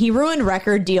over, and he ruined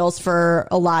record deals for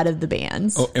a lot of the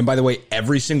bands. Oh, and by the way,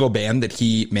 every single band that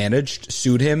he managed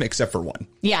sued him except for one.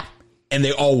 Yeah. And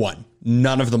they all won.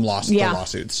 None of them lost the Yeah.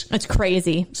 lawsuits. It's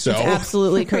crazy. So- It's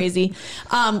absolutely crazy.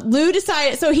 Lou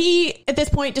decided, so he, at this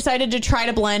point, decided to try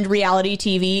to blend reality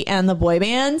TV and the boy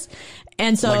bands.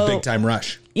 And so, Like Big Time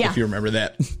Rush, Yeah. if you remember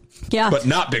that. yeah. But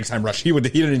not Big Time Rush. He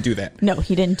didn't do that. No,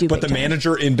 he didn't do But Big the Time.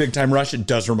 manager in Big Time Rush, it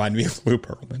does remind me of Lou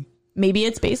Pearlman. Maybe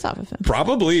it's based off of him.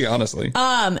 Probably, honestly.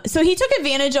 So he took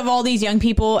advantage of all these young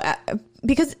people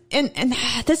because, and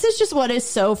this is just what is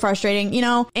so frustrating, you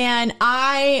know, and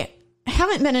I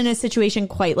haven't been in a situation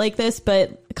quite like this,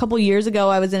 but a couple years ago,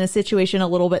 I was in a situation a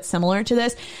little bit similar to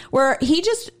this where he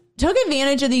just took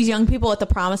advantage of these young people at the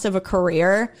promise of a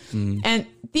career. And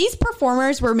these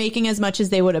performers were making as much as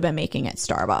they would have been making at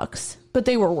Starbucks, but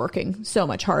they were working so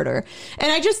much harder.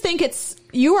 And I just think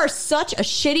you are such a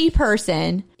shitty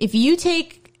person if you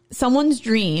take someone's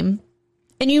dream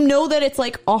and you know that it's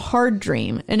like a hard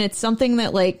dream and it's something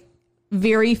that like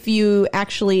very few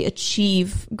actually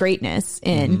achieve greatness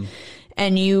in.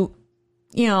 And you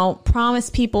know, promise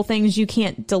people things you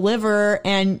can't deliver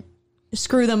and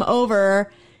screw them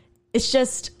over. It's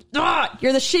just,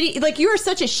 you're the shitty, like you are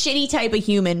such a shitty type of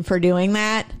human for doing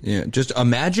that. Yeah, just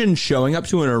imagine showing up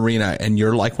to an arena and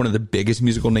you're like one of the biggest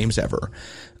musical names ever.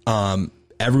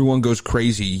 Everyone goes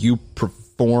crazy. You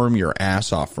perform your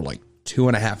ass off for like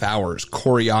 2.5 hours,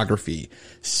 choreography,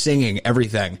 singing,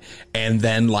 everything. And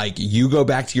then like you go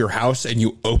back to your house and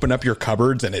you open up your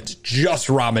cupboards and it's just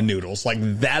ramen noodles. Like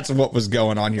that's what was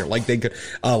going on here. Like they could,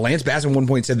 Lance Bass at one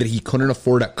point said that he couldn't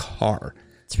afford a car.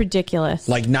 It's ridiculous.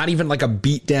 Like not even like a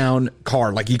beat down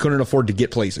car. Like he couldn't afford to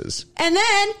get places. And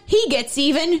then he gets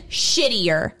even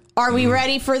shittier. Are we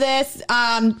ready for this?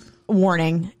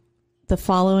 Warning. The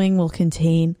following will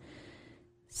contain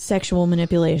sexual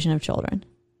manipulation of children.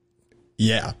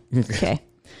 Yeah. Okay.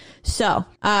 So,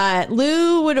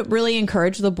 Lou would really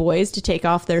encourage the boys to take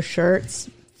off their shirts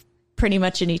pretty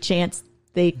much any chance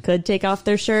they could take off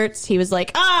their shirts. He was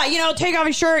like, you know, take off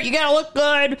your shirt. You gotta look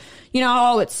good. You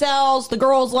know, it sells. The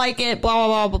girls like it. Blah,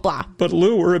 blah, blah, blah, blah. But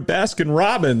Lou, we're at Baskin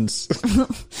Robbins.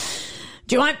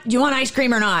 Do you want ice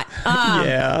cream or not?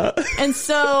 Yeah. And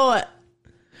so,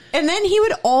 and then he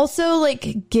would also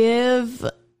like give,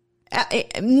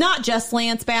 not just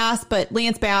Lance Bass, but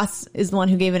Lance Bass is the one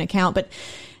who gave an account, but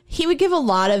he would give a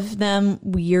lot of them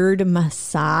weird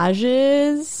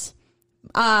massages.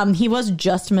 He was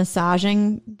just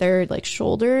massaging their like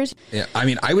shoulders. Yeah, I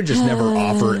mean, I would just never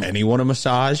offer anyone a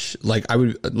massage. Like, I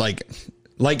would like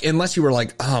unless you were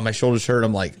like, oh, my shoulders hurt.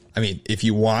 I'm like, I mean, if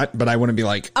you want, but I wouldn't be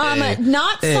like,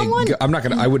 someone. I'm not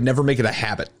gonna. I would never make it a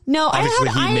habit. No, obviously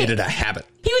he made it a habit.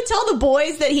 He would tell the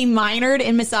boys that he minored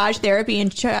in massage therapy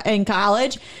in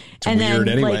college. It's weird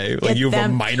anyway. Like you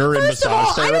have a minor in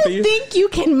massage therapy. I don't think you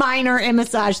can minor in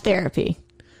massage therapy.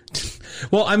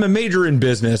 Well, I'm a major in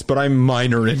business, but I'm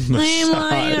minor in massage. I'm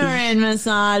minor in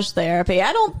massage therapy.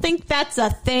 I don't think that's a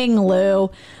thing,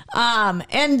 Lou.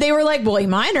 And they were like, well, he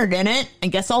minored in it. I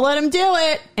guess I'll let him do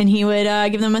it. And he would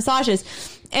give them massages.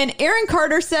 And Aaron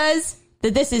Carter says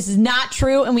that this is not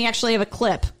true. And we actually have a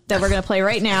clip that we're going to play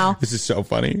right now. This is so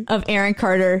funny. Of Aaron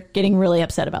Carter getting really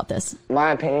upset about this.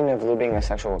 My opinion of Lou being a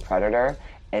sexual predator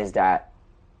is that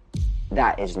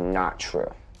is not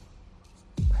true.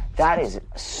 That is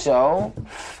so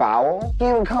foul. He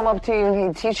would come up to you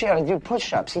and he'd teach you how to do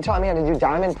push-ups. He taught me how to do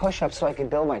diamond push-ups so I could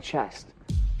build my chest.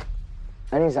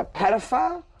 And he's a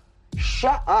pedophile?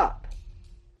 Shut up.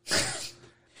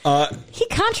 He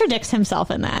contradicts himself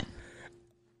in that.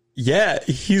 Yeah,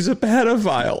 he's a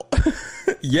pedophile.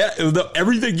 Yeah,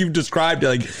 everything you've described,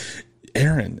 like,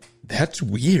 Aaron, that's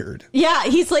weird. Yeah,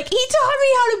 he's like, he taught me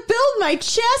how to build my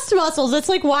chest muscles. It's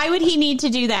like, why would he need to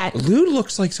do that? Lou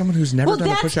looks like someone who's never done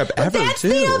a push-up ever, that's too.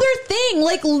 The other thing.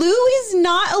 Like, Lou is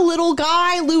not a little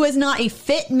guy. Lou is not a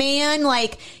fit man.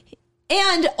 Like,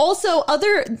 and also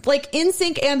other, like,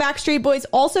 NSYNC and Backstreet Boys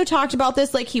also talked about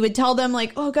this. Like, he would tell them,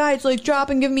 like, oh, guys, like, drop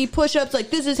and give me push-ups. Like,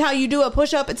 this is how you do a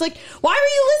push-up. It's like, why were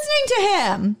you listening to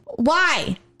him?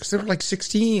 Why? Because they were like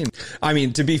 16. I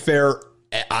mean, to be fair,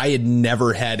 I had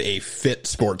never had a fit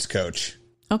sports coach.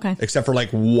 Okay. Except for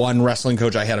like one wrestling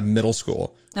coach I had in middle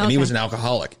school. And he Okay. was an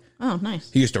alcoholic. Oh,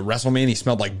 nice. He used to wrestle me and he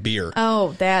smelled like beer.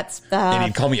 Oh, that's... And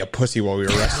he'd call me a pussy while we were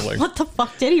wrestling. What the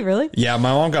fuck? Did he really? Yeah,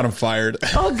 my mom got him fired.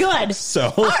 Oh, good.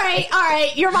 So... All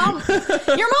right. Your mom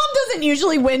doesn't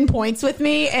usually win points with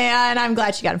me, and I'm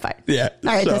glad she got him fired. Yeah.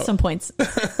 All right, so. that's some points.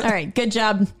 All right, good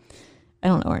job. I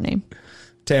don't know her name.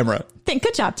 Tamara.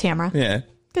 Good job, Tamara. Yeah.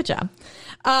 Good job.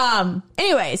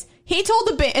 Anyways, he told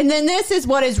the band, and then this is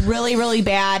what is really, really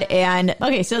bad. And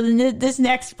okay, so then this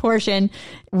next portion,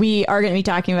 we are going to be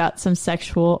talking about some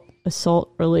sexual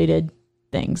assault related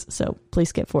things. So please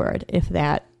skip forward if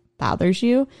that bothers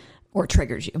you. or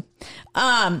triggers you.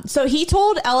 So he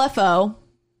told LFO,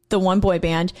 the one boy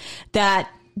band, that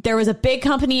there was a big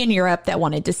company in Europe that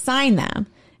wanted to sign them.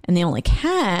 And the only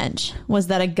catch was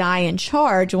that a guy in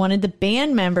charge wanted the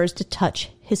band members to touch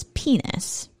his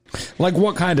penis. Like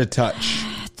what kind of touch?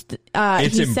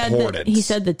 It's important. He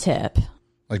said the tip.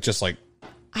 Like just like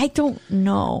I don't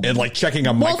know. And like checking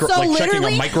a checking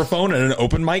a microphone and an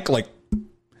open mic, like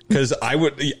because I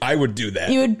would do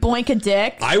that. You would boink a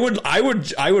dick. I would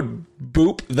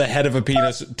boop the head of a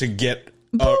penis to get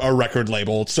a record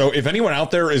label. So if anyone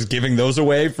out there is giving those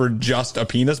away for just a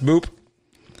penis boop,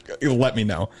 let me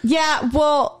know. Yeah,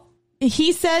 well,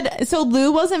 he said so.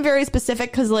 Lou wasn't very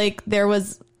specific because like there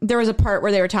was a part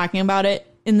where they were talking about it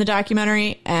in the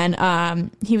documentary,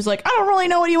 and he was like, I don't really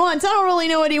know what he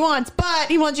wants, but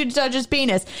he wants you to touch his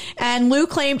penis. And Lou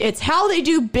claimed it's how they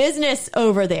do business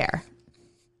over there.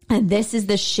 And this is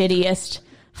the shittiest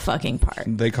fucking part.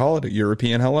 They call it a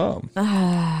European hello.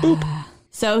 Boop.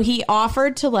 So he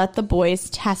offered to let the boys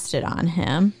test it on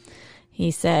him.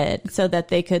 He said so that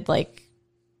they could like.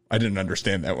 I didn't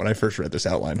understand that when I first read this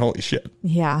outline. Holy shit.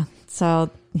 Yeah. So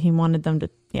he wanted them to,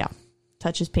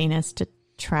 touch his penis to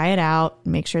try it out,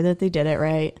 make sure that they did it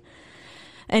right.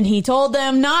 And he told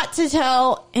them not to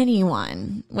tell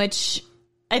anyone, which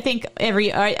I think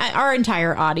our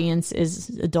entire audience is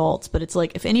adults, but it's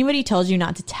like, if anybody tells you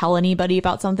not to tell anybody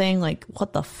about something, like,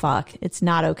 what the fuck? It's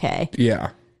not okay.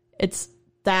 Yeah.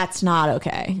 That's not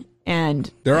okay. And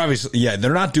they're obviously,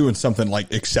 they're not doing something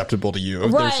like acceptable to you.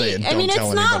 If they're saying, don't tell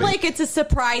it's not like it's a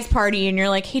surprise party and you're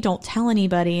like, hey, don't tell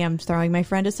anybody. I'm throwing my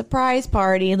friend a surprise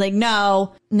party. Like,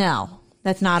 no,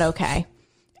 that's not okay.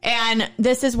 And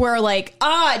this is where like,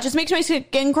 it just makes my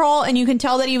skin crawl. And you can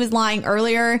tell that he was lying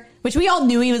earlier, which we all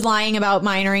knew he was lying about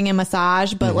minoring in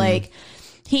massage. But like,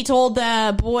 he told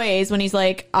the boys when he's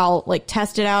like, I'll like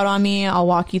test it out on me. I'll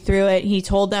walk you through it. He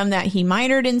told them that he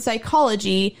minored in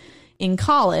psychology in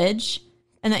college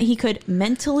and that he could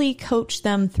mentally coach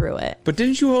them through it. But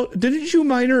didn't you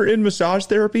minor in massage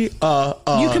therapy? You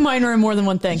can minor in more than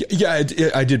one thing. Yeah,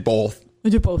 I did both. I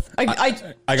did both. I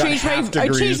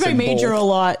changed my major a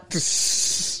lot.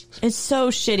 It's so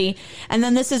shitty. And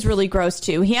then this is really gross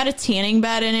too. He had a tanning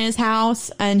bed in his house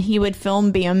and he would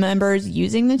film band members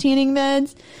using the tanning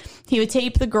beds. He would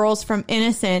tape the girls from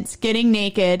Innocence getting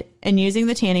naked and using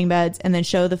the tanning beds and then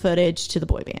show the footage to the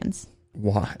boy bands.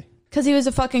 Why? Because he was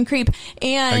a fucking creep.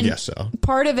 And I guess so.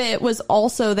 Part of it was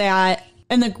also that,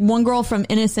 and the one girl from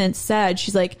Innocence said,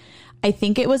 she's like, I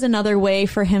think it was another way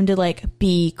for him to like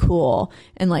be cool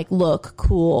and like look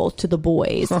cool to the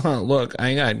boys. Look,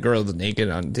 I got girls naked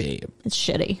on tape. It's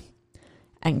shitty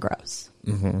and gross.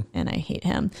 And I hate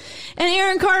him. And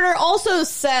Aaron Carter also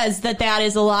says that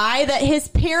is a lie, that his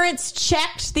parents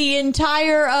checked the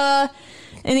entire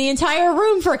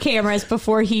room for cameras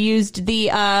before he used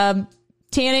the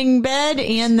tanning bed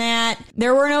and that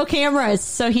there were no cameras,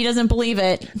 so he doesn't believe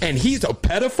it. And he's a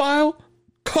pedophile?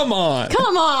 Come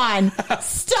on.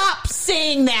 Stop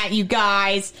saying that, you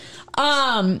guys.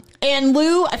 And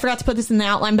Lou, I forgot to put this in the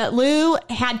outline, but Lou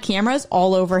had cameras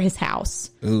all over his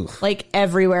house. Ooh. Like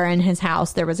everywhere in his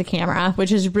house there was a camera,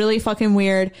 which is really fucking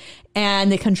weird.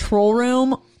 And the control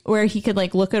room where he could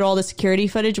like look at all the security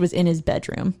footage was in his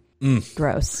bedroom.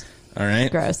 Gross. All right.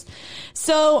 Gross.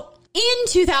 So in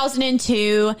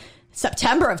 2002,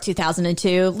 September of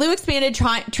 2002, Lou expanded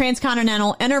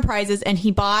Transcontinental Enterprises and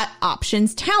he bought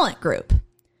Options Talent Group.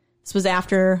 This was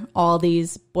after all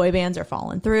these boy bands are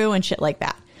falling through and shit like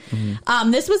that.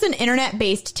 This was an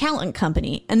internet-based talent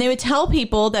company, and they would tell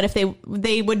people that if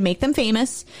they would make them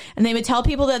famous, and they would tell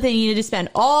people that they needed to spend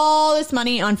all this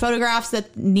money on photographs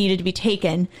that needed to be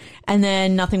taken, and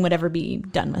then nothing would ever be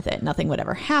done with it. Nothing would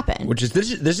ever happen. Which is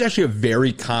this is actually a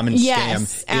very common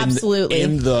scam absolutely.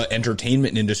 in the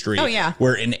entertainment industry. Oh, yeah.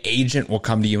 Where an agent will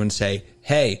come to you and say,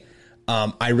 hey,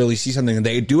 I really see something. And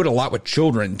they do it a lot with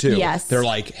children, too. Yes. They're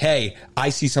like, hey, I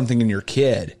see something in your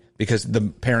kid. Because the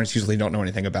parents usually don't know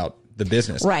anything about the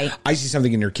business. Right. I see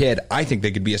something in your kid. I think they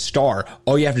could be a star.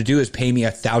 All you have to do is pay me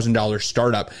 $1,000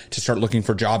 startup to start looking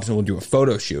for jobs, and we'll do a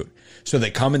photo shoot. So they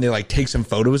come and they like take some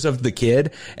photos of the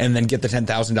kid and then get the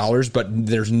 $10,000, but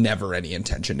there's never any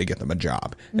intention to get them a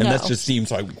job. And that just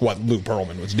seems like what Lou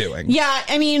Pearlman was doing. Yeah.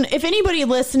 I mean, if anybody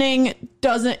listening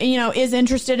is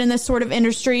interested in this sort of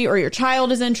industry, or your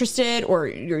child is interested, or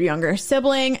your younger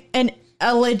sibling, and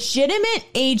a legitimate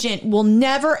agent will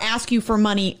never ask you for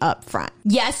money up front.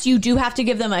 Yes, you do have to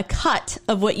give them a cut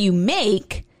of what you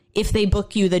make if they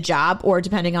book you the job, or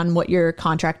depending on what your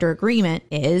contract or agreement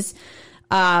is.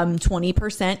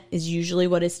 20% is usually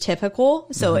what is typical.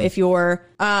 So if you're,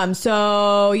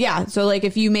 so like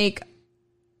if you make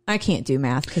I can't do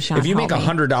math. Kashawn, If you make help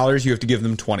me. $100, you have to give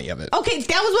them 20 of it. Okay,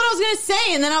 that was what I was going to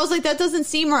say. And then I was like, that doesn't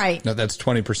seem right. No, that's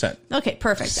 20%. Okay,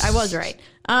 perfect. I was right.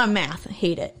 Math,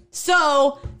 hate it.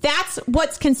 So that's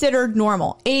what's considered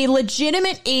normal. A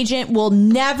legitimate agent will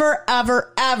never,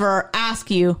 ever, ever ask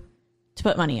you to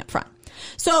put money up front.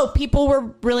 So people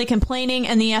were really complaining,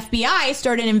 and the FBI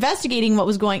started investigating what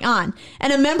was going on.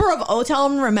 And a member of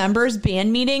OTEL remembers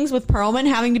band meetings with Perlman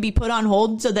having to be put on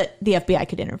hold so that the FBI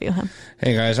could interview him.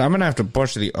 Hey, guys, I'm going to have to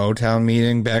push the O-Town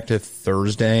meeting back to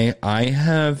Thursday. I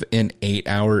have an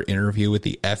 8-hour interview with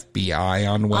the FBI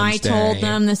on Wednesday. I told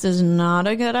them this is not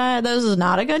a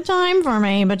good time for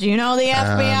me, but you know the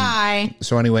FBI.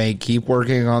 So anyway, keep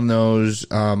working on those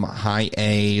high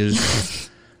A's.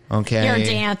 Okay. Your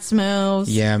dance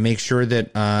moves. Yeah, make sure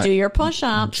that Do your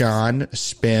push-ups. John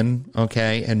spin,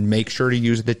 okay, and make sure to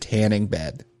use the tanning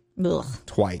bed Ugh.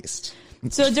 twice.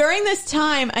 So during this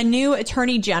time, a new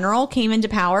attorney general came into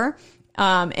power,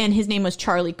 and his name was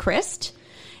Charlie Crist.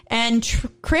 And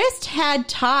Crist had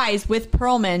ties with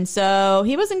Perlman, so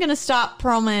he wasn't going to stop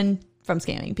Perlman from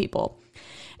scamming people.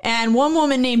 And one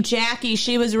woman named Jackie,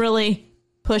 she was really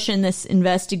pushing this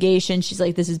investigation. She's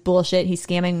like, this is bullshit. He's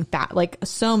scamming like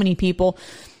so many people.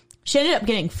 She ended up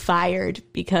getting fired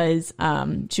because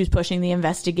she was pushing the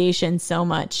investigation so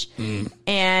much.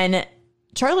 And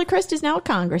Charlie Crist is now a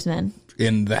congressman.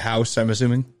 In the House, I'm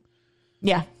assuming?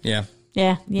 Yeah. Yeah.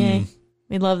 Yeah. Yay.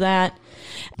 We love that.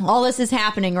 All this is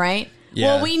happening, right?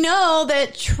 Yeah. Well, we know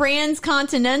that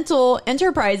Transcontinental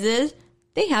Enterprises,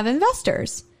 they have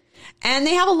investors. And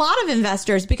they have a lot of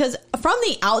investors because from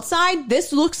the outside,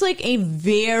 this looks like a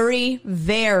very,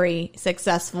 very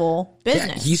successful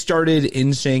business. Yeah, he started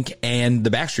NSYNC and the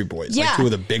Backstreet Boys, like two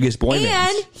of the biggest boy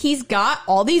bands. And he's got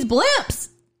all these blimps.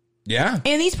 Yeah.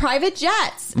 And these private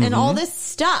jets and all this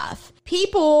stuff.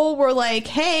 People were like,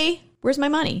 hey, where's my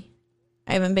money?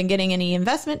 I haven't been getting any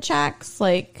investment checks.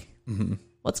 Like,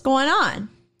 what's going on?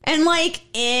 And like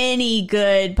any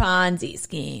good Ponzi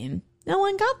scheme, no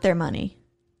one got their money.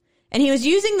 And he was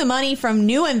using the money from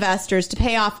new investors to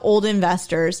pay off old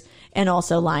investors and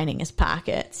also lining his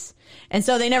pockets. And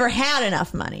so they never had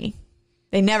enough money.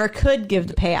 They never could give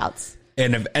the payouts.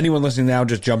 And if anyone listening now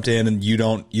just jumped in and you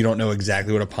don't know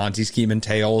exactly what a Ponzi scheme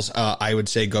entails, I would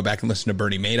say go back and listen to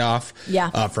Bernie Madoff.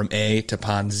 Yeah. From A to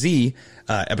Ponzi,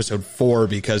 episode 4,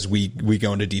 because we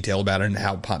go into detail about it and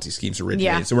how Ponzi schemes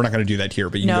originated. Yeah. So we're not going to do that here,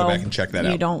 but you can go back and check that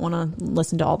out. You don't want to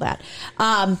listen to all that.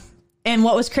 And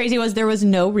what was crazy was there was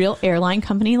no real airline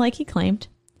company like he claimed.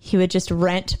 He would just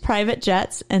rent private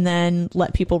jets and then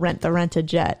let people rent the rented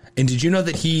jet. And did you know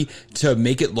that to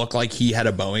make it look like he had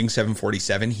a Boeing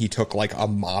 747, he took like a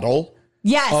model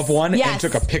of one and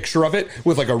took a picture of it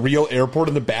with like a real airport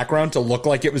in the background to look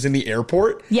like it was in the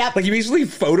airport? Yep. Like he basically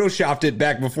photoshopped it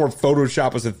back before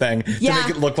Photoshop was a thing to make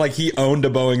it look like he owned a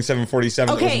Boeing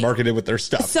 747 that was marketed with their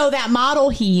stuff. So that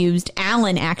model he used,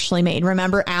 Alan actually made.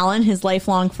 Remember Alan, his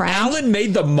lifelong friend? Alan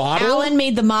made the model? Alan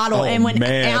made the model. Oh, and when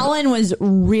man. Alan was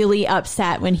really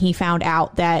upset when he found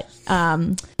out that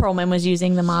Perlman was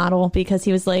using the model because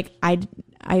he was like,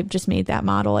 I just made that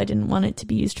model. I didn't want it to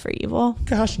be used for evil.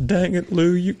 Gosh dang it,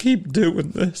 Lou. You keep doing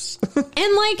this.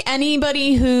 And like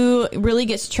anybody who really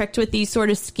gets tricked with these sort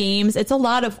of schemes, it's a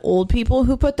lot of old people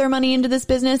who put their money into this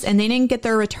business and they didn't get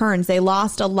their returns. They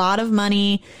lost a lot of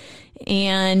money.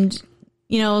 And,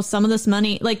 you know, some of this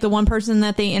money, like the one person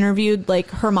that they interviewed, like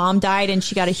her mom died and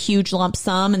she got a huge lump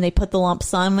sum and they put the lump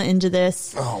sum into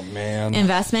this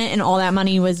investment and all that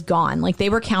money was gone. Like they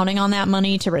were counting on that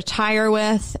money to retire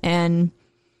with and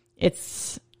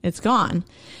it's gone.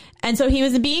 And so he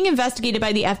was being investigated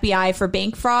by the FBI for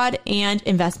bank fraud and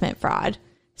investment fraud.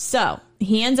 So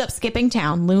he ends up skipping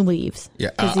town. Lou leaves.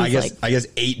 Yeah, I guess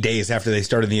 8 days after they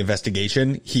started the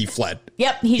investigation, he fled.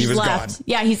 Yep, he just left. Gone.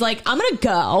 Yeah, he's like, I'm going to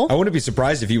go. I wouldn't be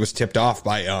surprised if he was tipped off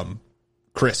by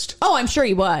Crist. Oh, I'm sure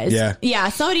he was. Yeah,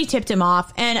 somebody tipped him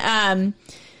off. And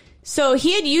so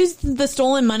he had used the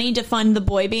stolen money to fund the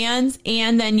boy bands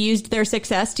and then used their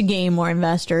success to gain more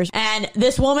investors. And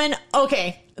this woman,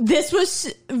 okay, this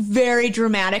was very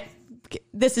dramatic.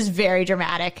 This is very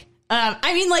dramatic.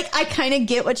 I mean, like, I kind of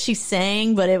get what she's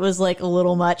saying, but it was like a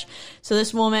little much. So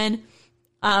this woman,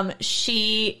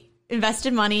 she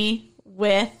invested money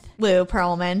with Lou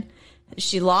Perlman.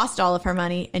 She lost all of her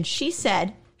money. And she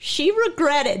said she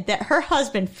regretted that her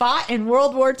husband fought in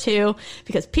World War II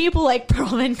because people like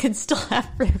Perlman can still have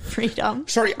their freedom.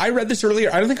 Sorry, I read this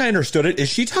earlier. I don't think I understood it. Is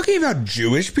she talking about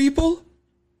Jewish people?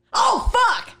 Oh,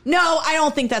 fuck! No, I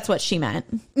don't think that's what she meant.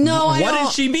 No, I don't. What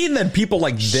did she mean that people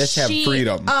like this have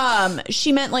freedom?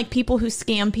 She meant like people who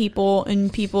scam people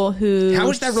and people who How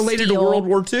is that related to World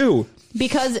War II?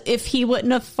 Because if he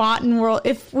wouldn't have fought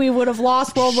if we would have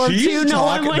lost World War II, no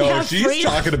one would have freedom. She's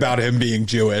talking about him being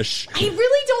Jewish. I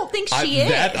really don't think she is.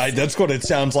 That's what it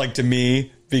sounds like to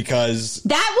me, because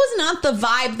that was not the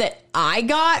vibe that I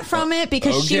got from it,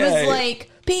 because she was like,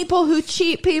 people who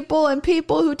cheat people and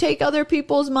people who take other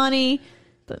people's money.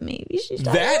 But maybe she's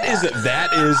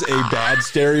that is a bad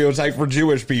stereotype for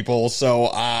Jewish people. So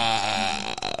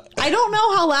I don't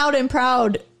know how loud and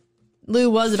proud Lou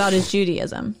was about his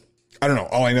Judaism. I don't know.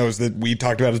 All I know is that we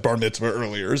talked about his bar mitzvah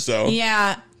earlier. So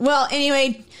yeah. Well,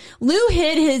 anyway, Lou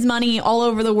hid his money all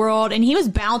over the world, and he was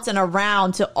bouncing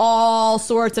around to all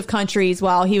sorts of countries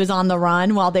while he was on the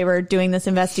run, while they were doing this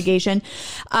investigation.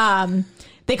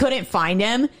 They couldn't find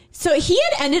him. So he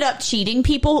had ended up cheating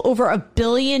people over $1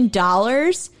 billion.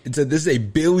 This is a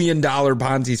 $1 billion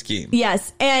Ponzi scheme.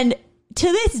 Yes. And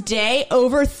to this day,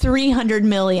 over 300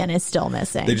 million is still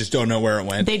missing. They just don't know where it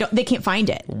went. They can't find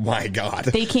it. Oh my God.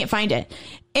 They can't find it.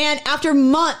 And after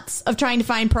months of trying to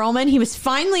find Perlman, he was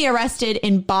finally arrested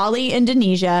in Bali,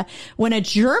 Indonesia, when a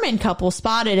German couple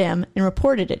spotted him and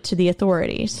reported it to the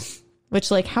authorities. Which,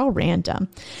 like, how random.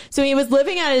 So he was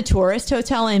living at a tourist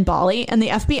hotel in Bali, and the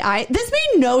FBI, this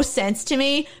made no sense to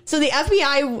me. So the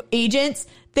FBI agents,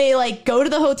 they, like, go to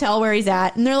the hotel where he's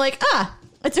at, and they're like,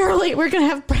 it's early, we're going to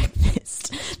have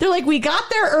breakfast. They're like, we got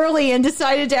there early and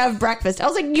decided to have breakfast. I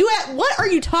was like, what are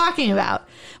you talking about?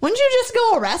 Wouldn't you just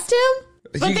go arrest him?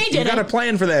 But they didn't. You got a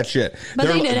plan for that shit. But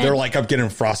they didn't. They're like up getting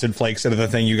Frosted Flakes out of the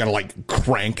thing. You got to, like,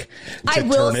 crank to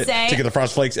turn it to get the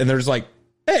Frosted Flakes. And there's like,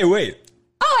 hey, wait.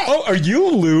 Oh, are you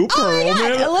Lou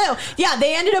Pearlman? Oh, Lou. Yeah,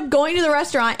 they ended up going to the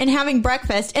restaurant and having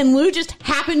breakfast, and Lou just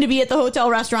happened to be at the hotel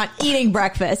restaurant eating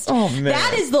breakfast. Oh, man.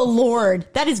 That is the Lord.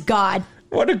 That is God.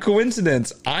 What a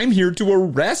coincidence. I'm here to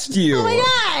arrest you. Oh,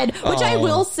 my God. Which I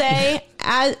will say,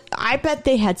 I bet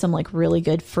they had some, like, really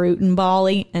good fruit in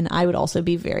Bali, and I would also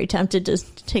be very tempted to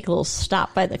take a little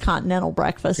stop by the Continental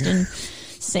Breakfast and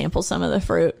sample some of the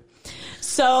fruit.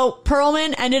 So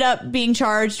Perlman ended up being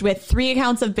charged with three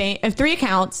counts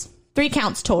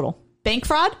total: bank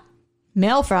fraud,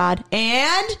 mail fraud,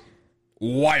 and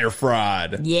wire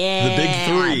fraud. Yeah,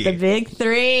 the big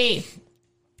three.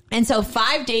 And so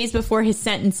 5 days before his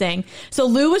sentencing, so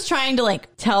Lou was trying to,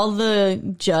 like, tell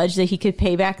the judge that he could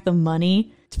pay back the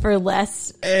money for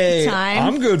less time.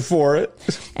 I'm good for it.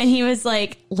 And he was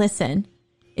like, listen,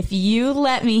 if you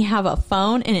let me have a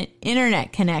phone and an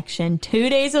internet connection 2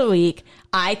 days a week,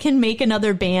 I can make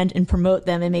another band and promote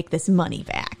them and make this money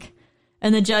back.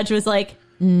 And the judge was like,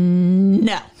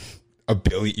 no. $1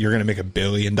 billion? You're going to make $1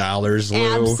 billion,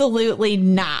 Lou? Absolutely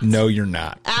not. No, you're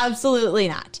not. Absolutely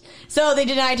not. So they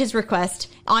denied his request.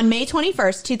 On May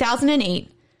 21st,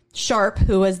 2008, Sharp,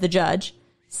 who was the judge,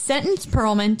 sentenced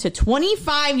Perlman to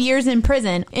 25 years in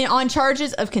prison on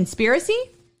charges of conspiracy,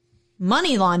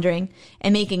 money laundering,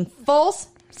 and making false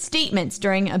statements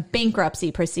during a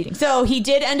bankruptcy proceeding. So he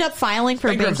did end up filing for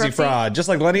bankruptcy fraud, just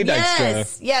like Lenny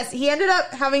Dykstra. Yes, he ended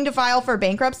up having to file for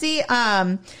bankruptcy.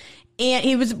 And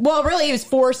he was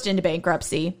forced into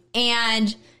bankruptcy,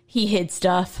 and he hid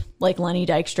stuff like Lenny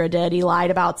Dykstra did. He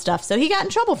lied about stuff. So he got in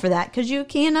trouble for that, because you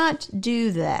cannot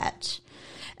do that.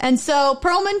 And so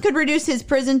Perlman could reduce his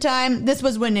prison time. This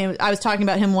was when I was talking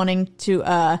about him wanting to,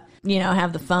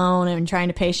 have the phone and trying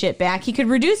to pay shit back. He could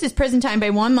reduce his prison time by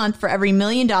 1 month for every $1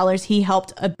 million he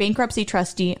helped a bankruptcy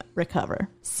trustee recover.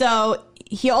 So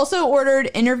he also ordered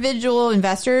individual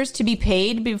investors to be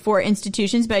paid before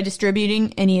institutions by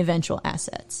distributing any eventual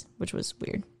assets, which was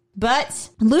weird. But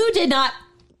Lou did not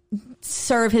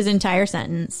serve his entire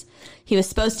sentence. He was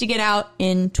supposed to get out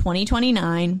in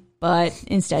 2029, but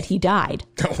instead he died.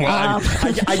 Well,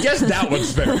 I guess that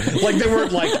was fair. Like, they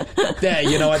weren't like, hey,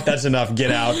 you know what? That's enough. Get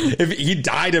out. If he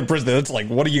died in prison, it's like,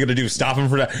 what are you going to do? Stop him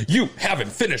for that? You haven't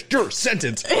finished your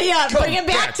sentence. Yeah, bring him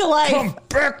back to life. Come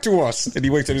back to us. And he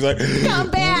wakes up. He's like,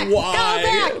 come back.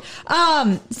 Why?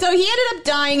 Come back. So he ended up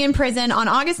dying in prison on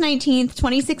August 19th,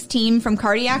 2016 from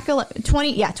cardiac arrest.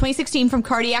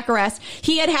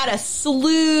 He had a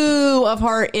slew of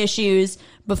heart issues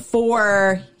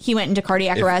before he went into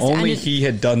cardiac arrest. Only he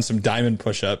had done some diamond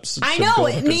push-ups. I know.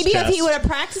 Maybe if he would have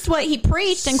practiced what he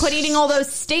preached and quit eating all those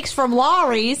steaks from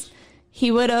Lawry's,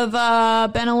 he would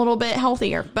have been a little bit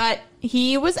healthier. But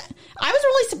I was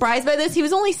really surprised by this. He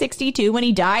was only 62 when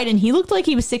he died, and he looked like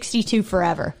he was 62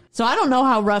 forever. So I don't know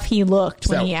how rough he looked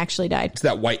when he actually died. It's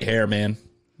that white hair, man.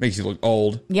 Makes you look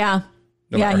old. Yeah.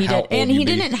 Yeah, he did. And he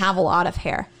didn't have a lot of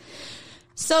hair.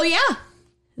 So, yeah.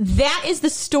 That is the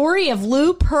story of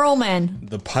Lou Pearlman.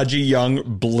 The pudgy young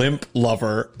blimp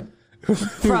lover.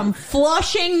 From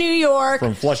Flushing, New York.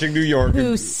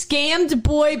 Who scammed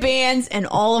boy bands and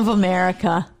all of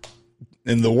America.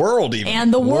 In the world, even.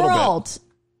 And the A little bit. world.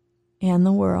 And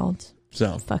the world.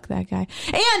 So Fuck that guy.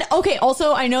 And, okay,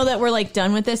 also, I know that we're, like,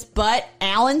 done with this, but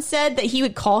Alan said that he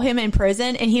would call him in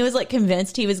prison, and he was, like,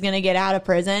 convinced he was going to get out of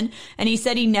prison. And he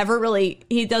said he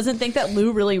doesn't think that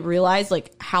Lou really realized,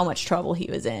 like, how much trouble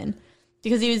he was in.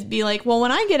 Because he would be like, well,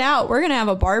 when I get out, we're going to have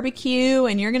a barbecue,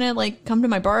 and you're going to, like, come to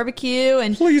my barbecue.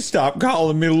 And please stop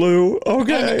calling me Lou.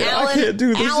 Okay, Alan, I can't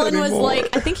do this Alan anymore. was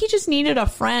like, I think he just needed a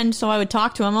friend, so I would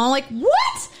talk to him. I'm like,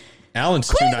 what? Alan's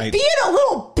too Quit nice. being a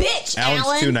little bitch, Alan's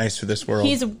Alan. too nice for this world.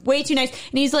 He's way too nice.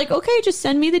 And he's like, okay, just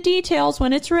send me the details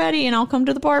when it's ready, and I'll come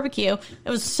to the barbecue. It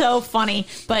was so funny.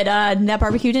 But that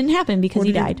barbecue didn't happen because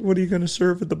he died. What are you going to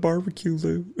serve at the barbecue,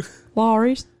 Lou?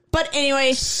 Lorries. But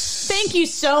anyway, thank you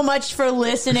so much for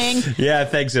listening. Yeah,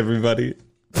 thanks, everybody.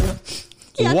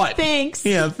 Yeah, What? Thanks.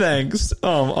 Yeah, thanks.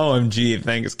 OMG,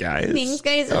 thanks, guys. Thanks,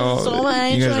 guys, so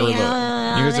much. You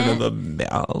guys are the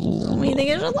best. We think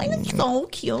it's like so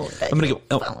cute. I'm gonna go.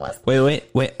 Wait.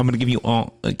 I'm gonna give you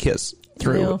all a kiss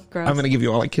through. Ew, gross. I'm gonna give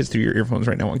you all a kiss through your earphones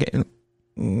right now. Okay.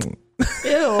 Ew.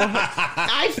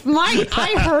 I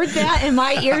heard that and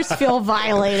my ears feel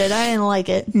violated. I didn't like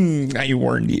it. I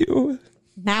warned you.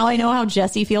 Now I know how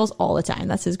Jesse feels all the time.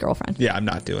 That's his girlfriend. Yeah, I'm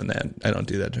not doing that. I don't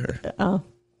do that to her. Oh.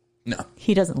 No.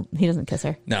 He doesn't kiss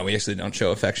her. No, we actually don't show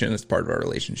affection. It's part of our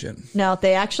relationship. No,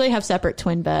 they actually have separate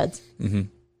twin beds.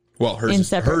 Well, hers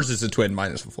is a twin,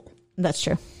 mine is a full. That's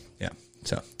true. Yeah.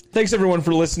 So thanks everyone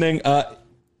for listening.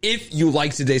 If you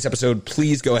liked today's episode,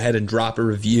 please go ahead and drop a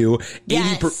review.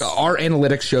 Yes. Our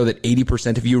analytics show that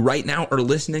 80% of you right now are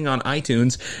listening on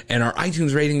iTunes, and our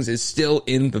iTunes ratings is still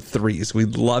in the 3s.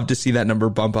 We'd love to see that number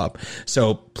bump up.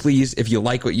 So please, if you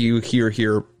like what you hear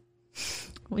here,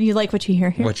 You like what you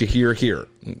hear here? what you hear here,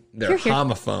 they're Hear.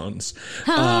 homophones.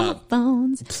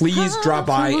 Homophones. Please drop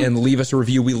by and leave us a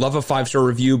review. We love a 5-star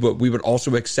review, but we would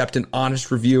also accept an honest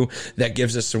review that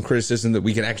gives us some criticism that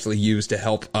we can actually use to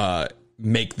help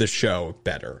make the show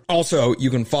better. Also, you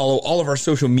can follow all of our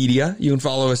social media. You can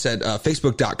follow us at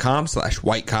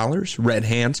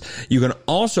facebook.com/whitecollarsredhands. You can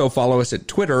also follow us at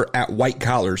Twitter at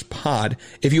whitecollarspod.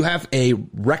 If you have a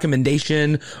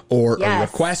recommendation or a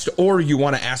request, or you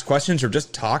want to ask questions or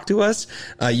just talk to us,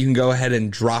 you can go ahead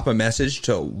and drop a message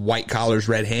to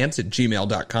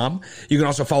whitecollarsredhands@gmail.com. You can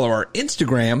also follow our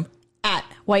Instagram At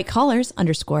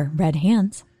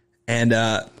whitecollars_redhands. And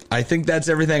I think that's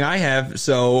everything I have.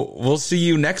 So we'll see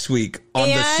you next week on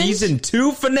the season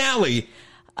 2 finale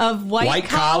Of White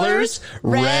Collars,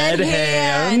 Red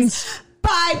Hands.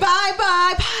 Bye, bye,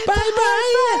 bye, bye, Bye,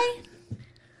 bye.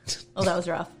 Oh, that was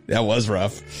rough. That was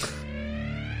rough.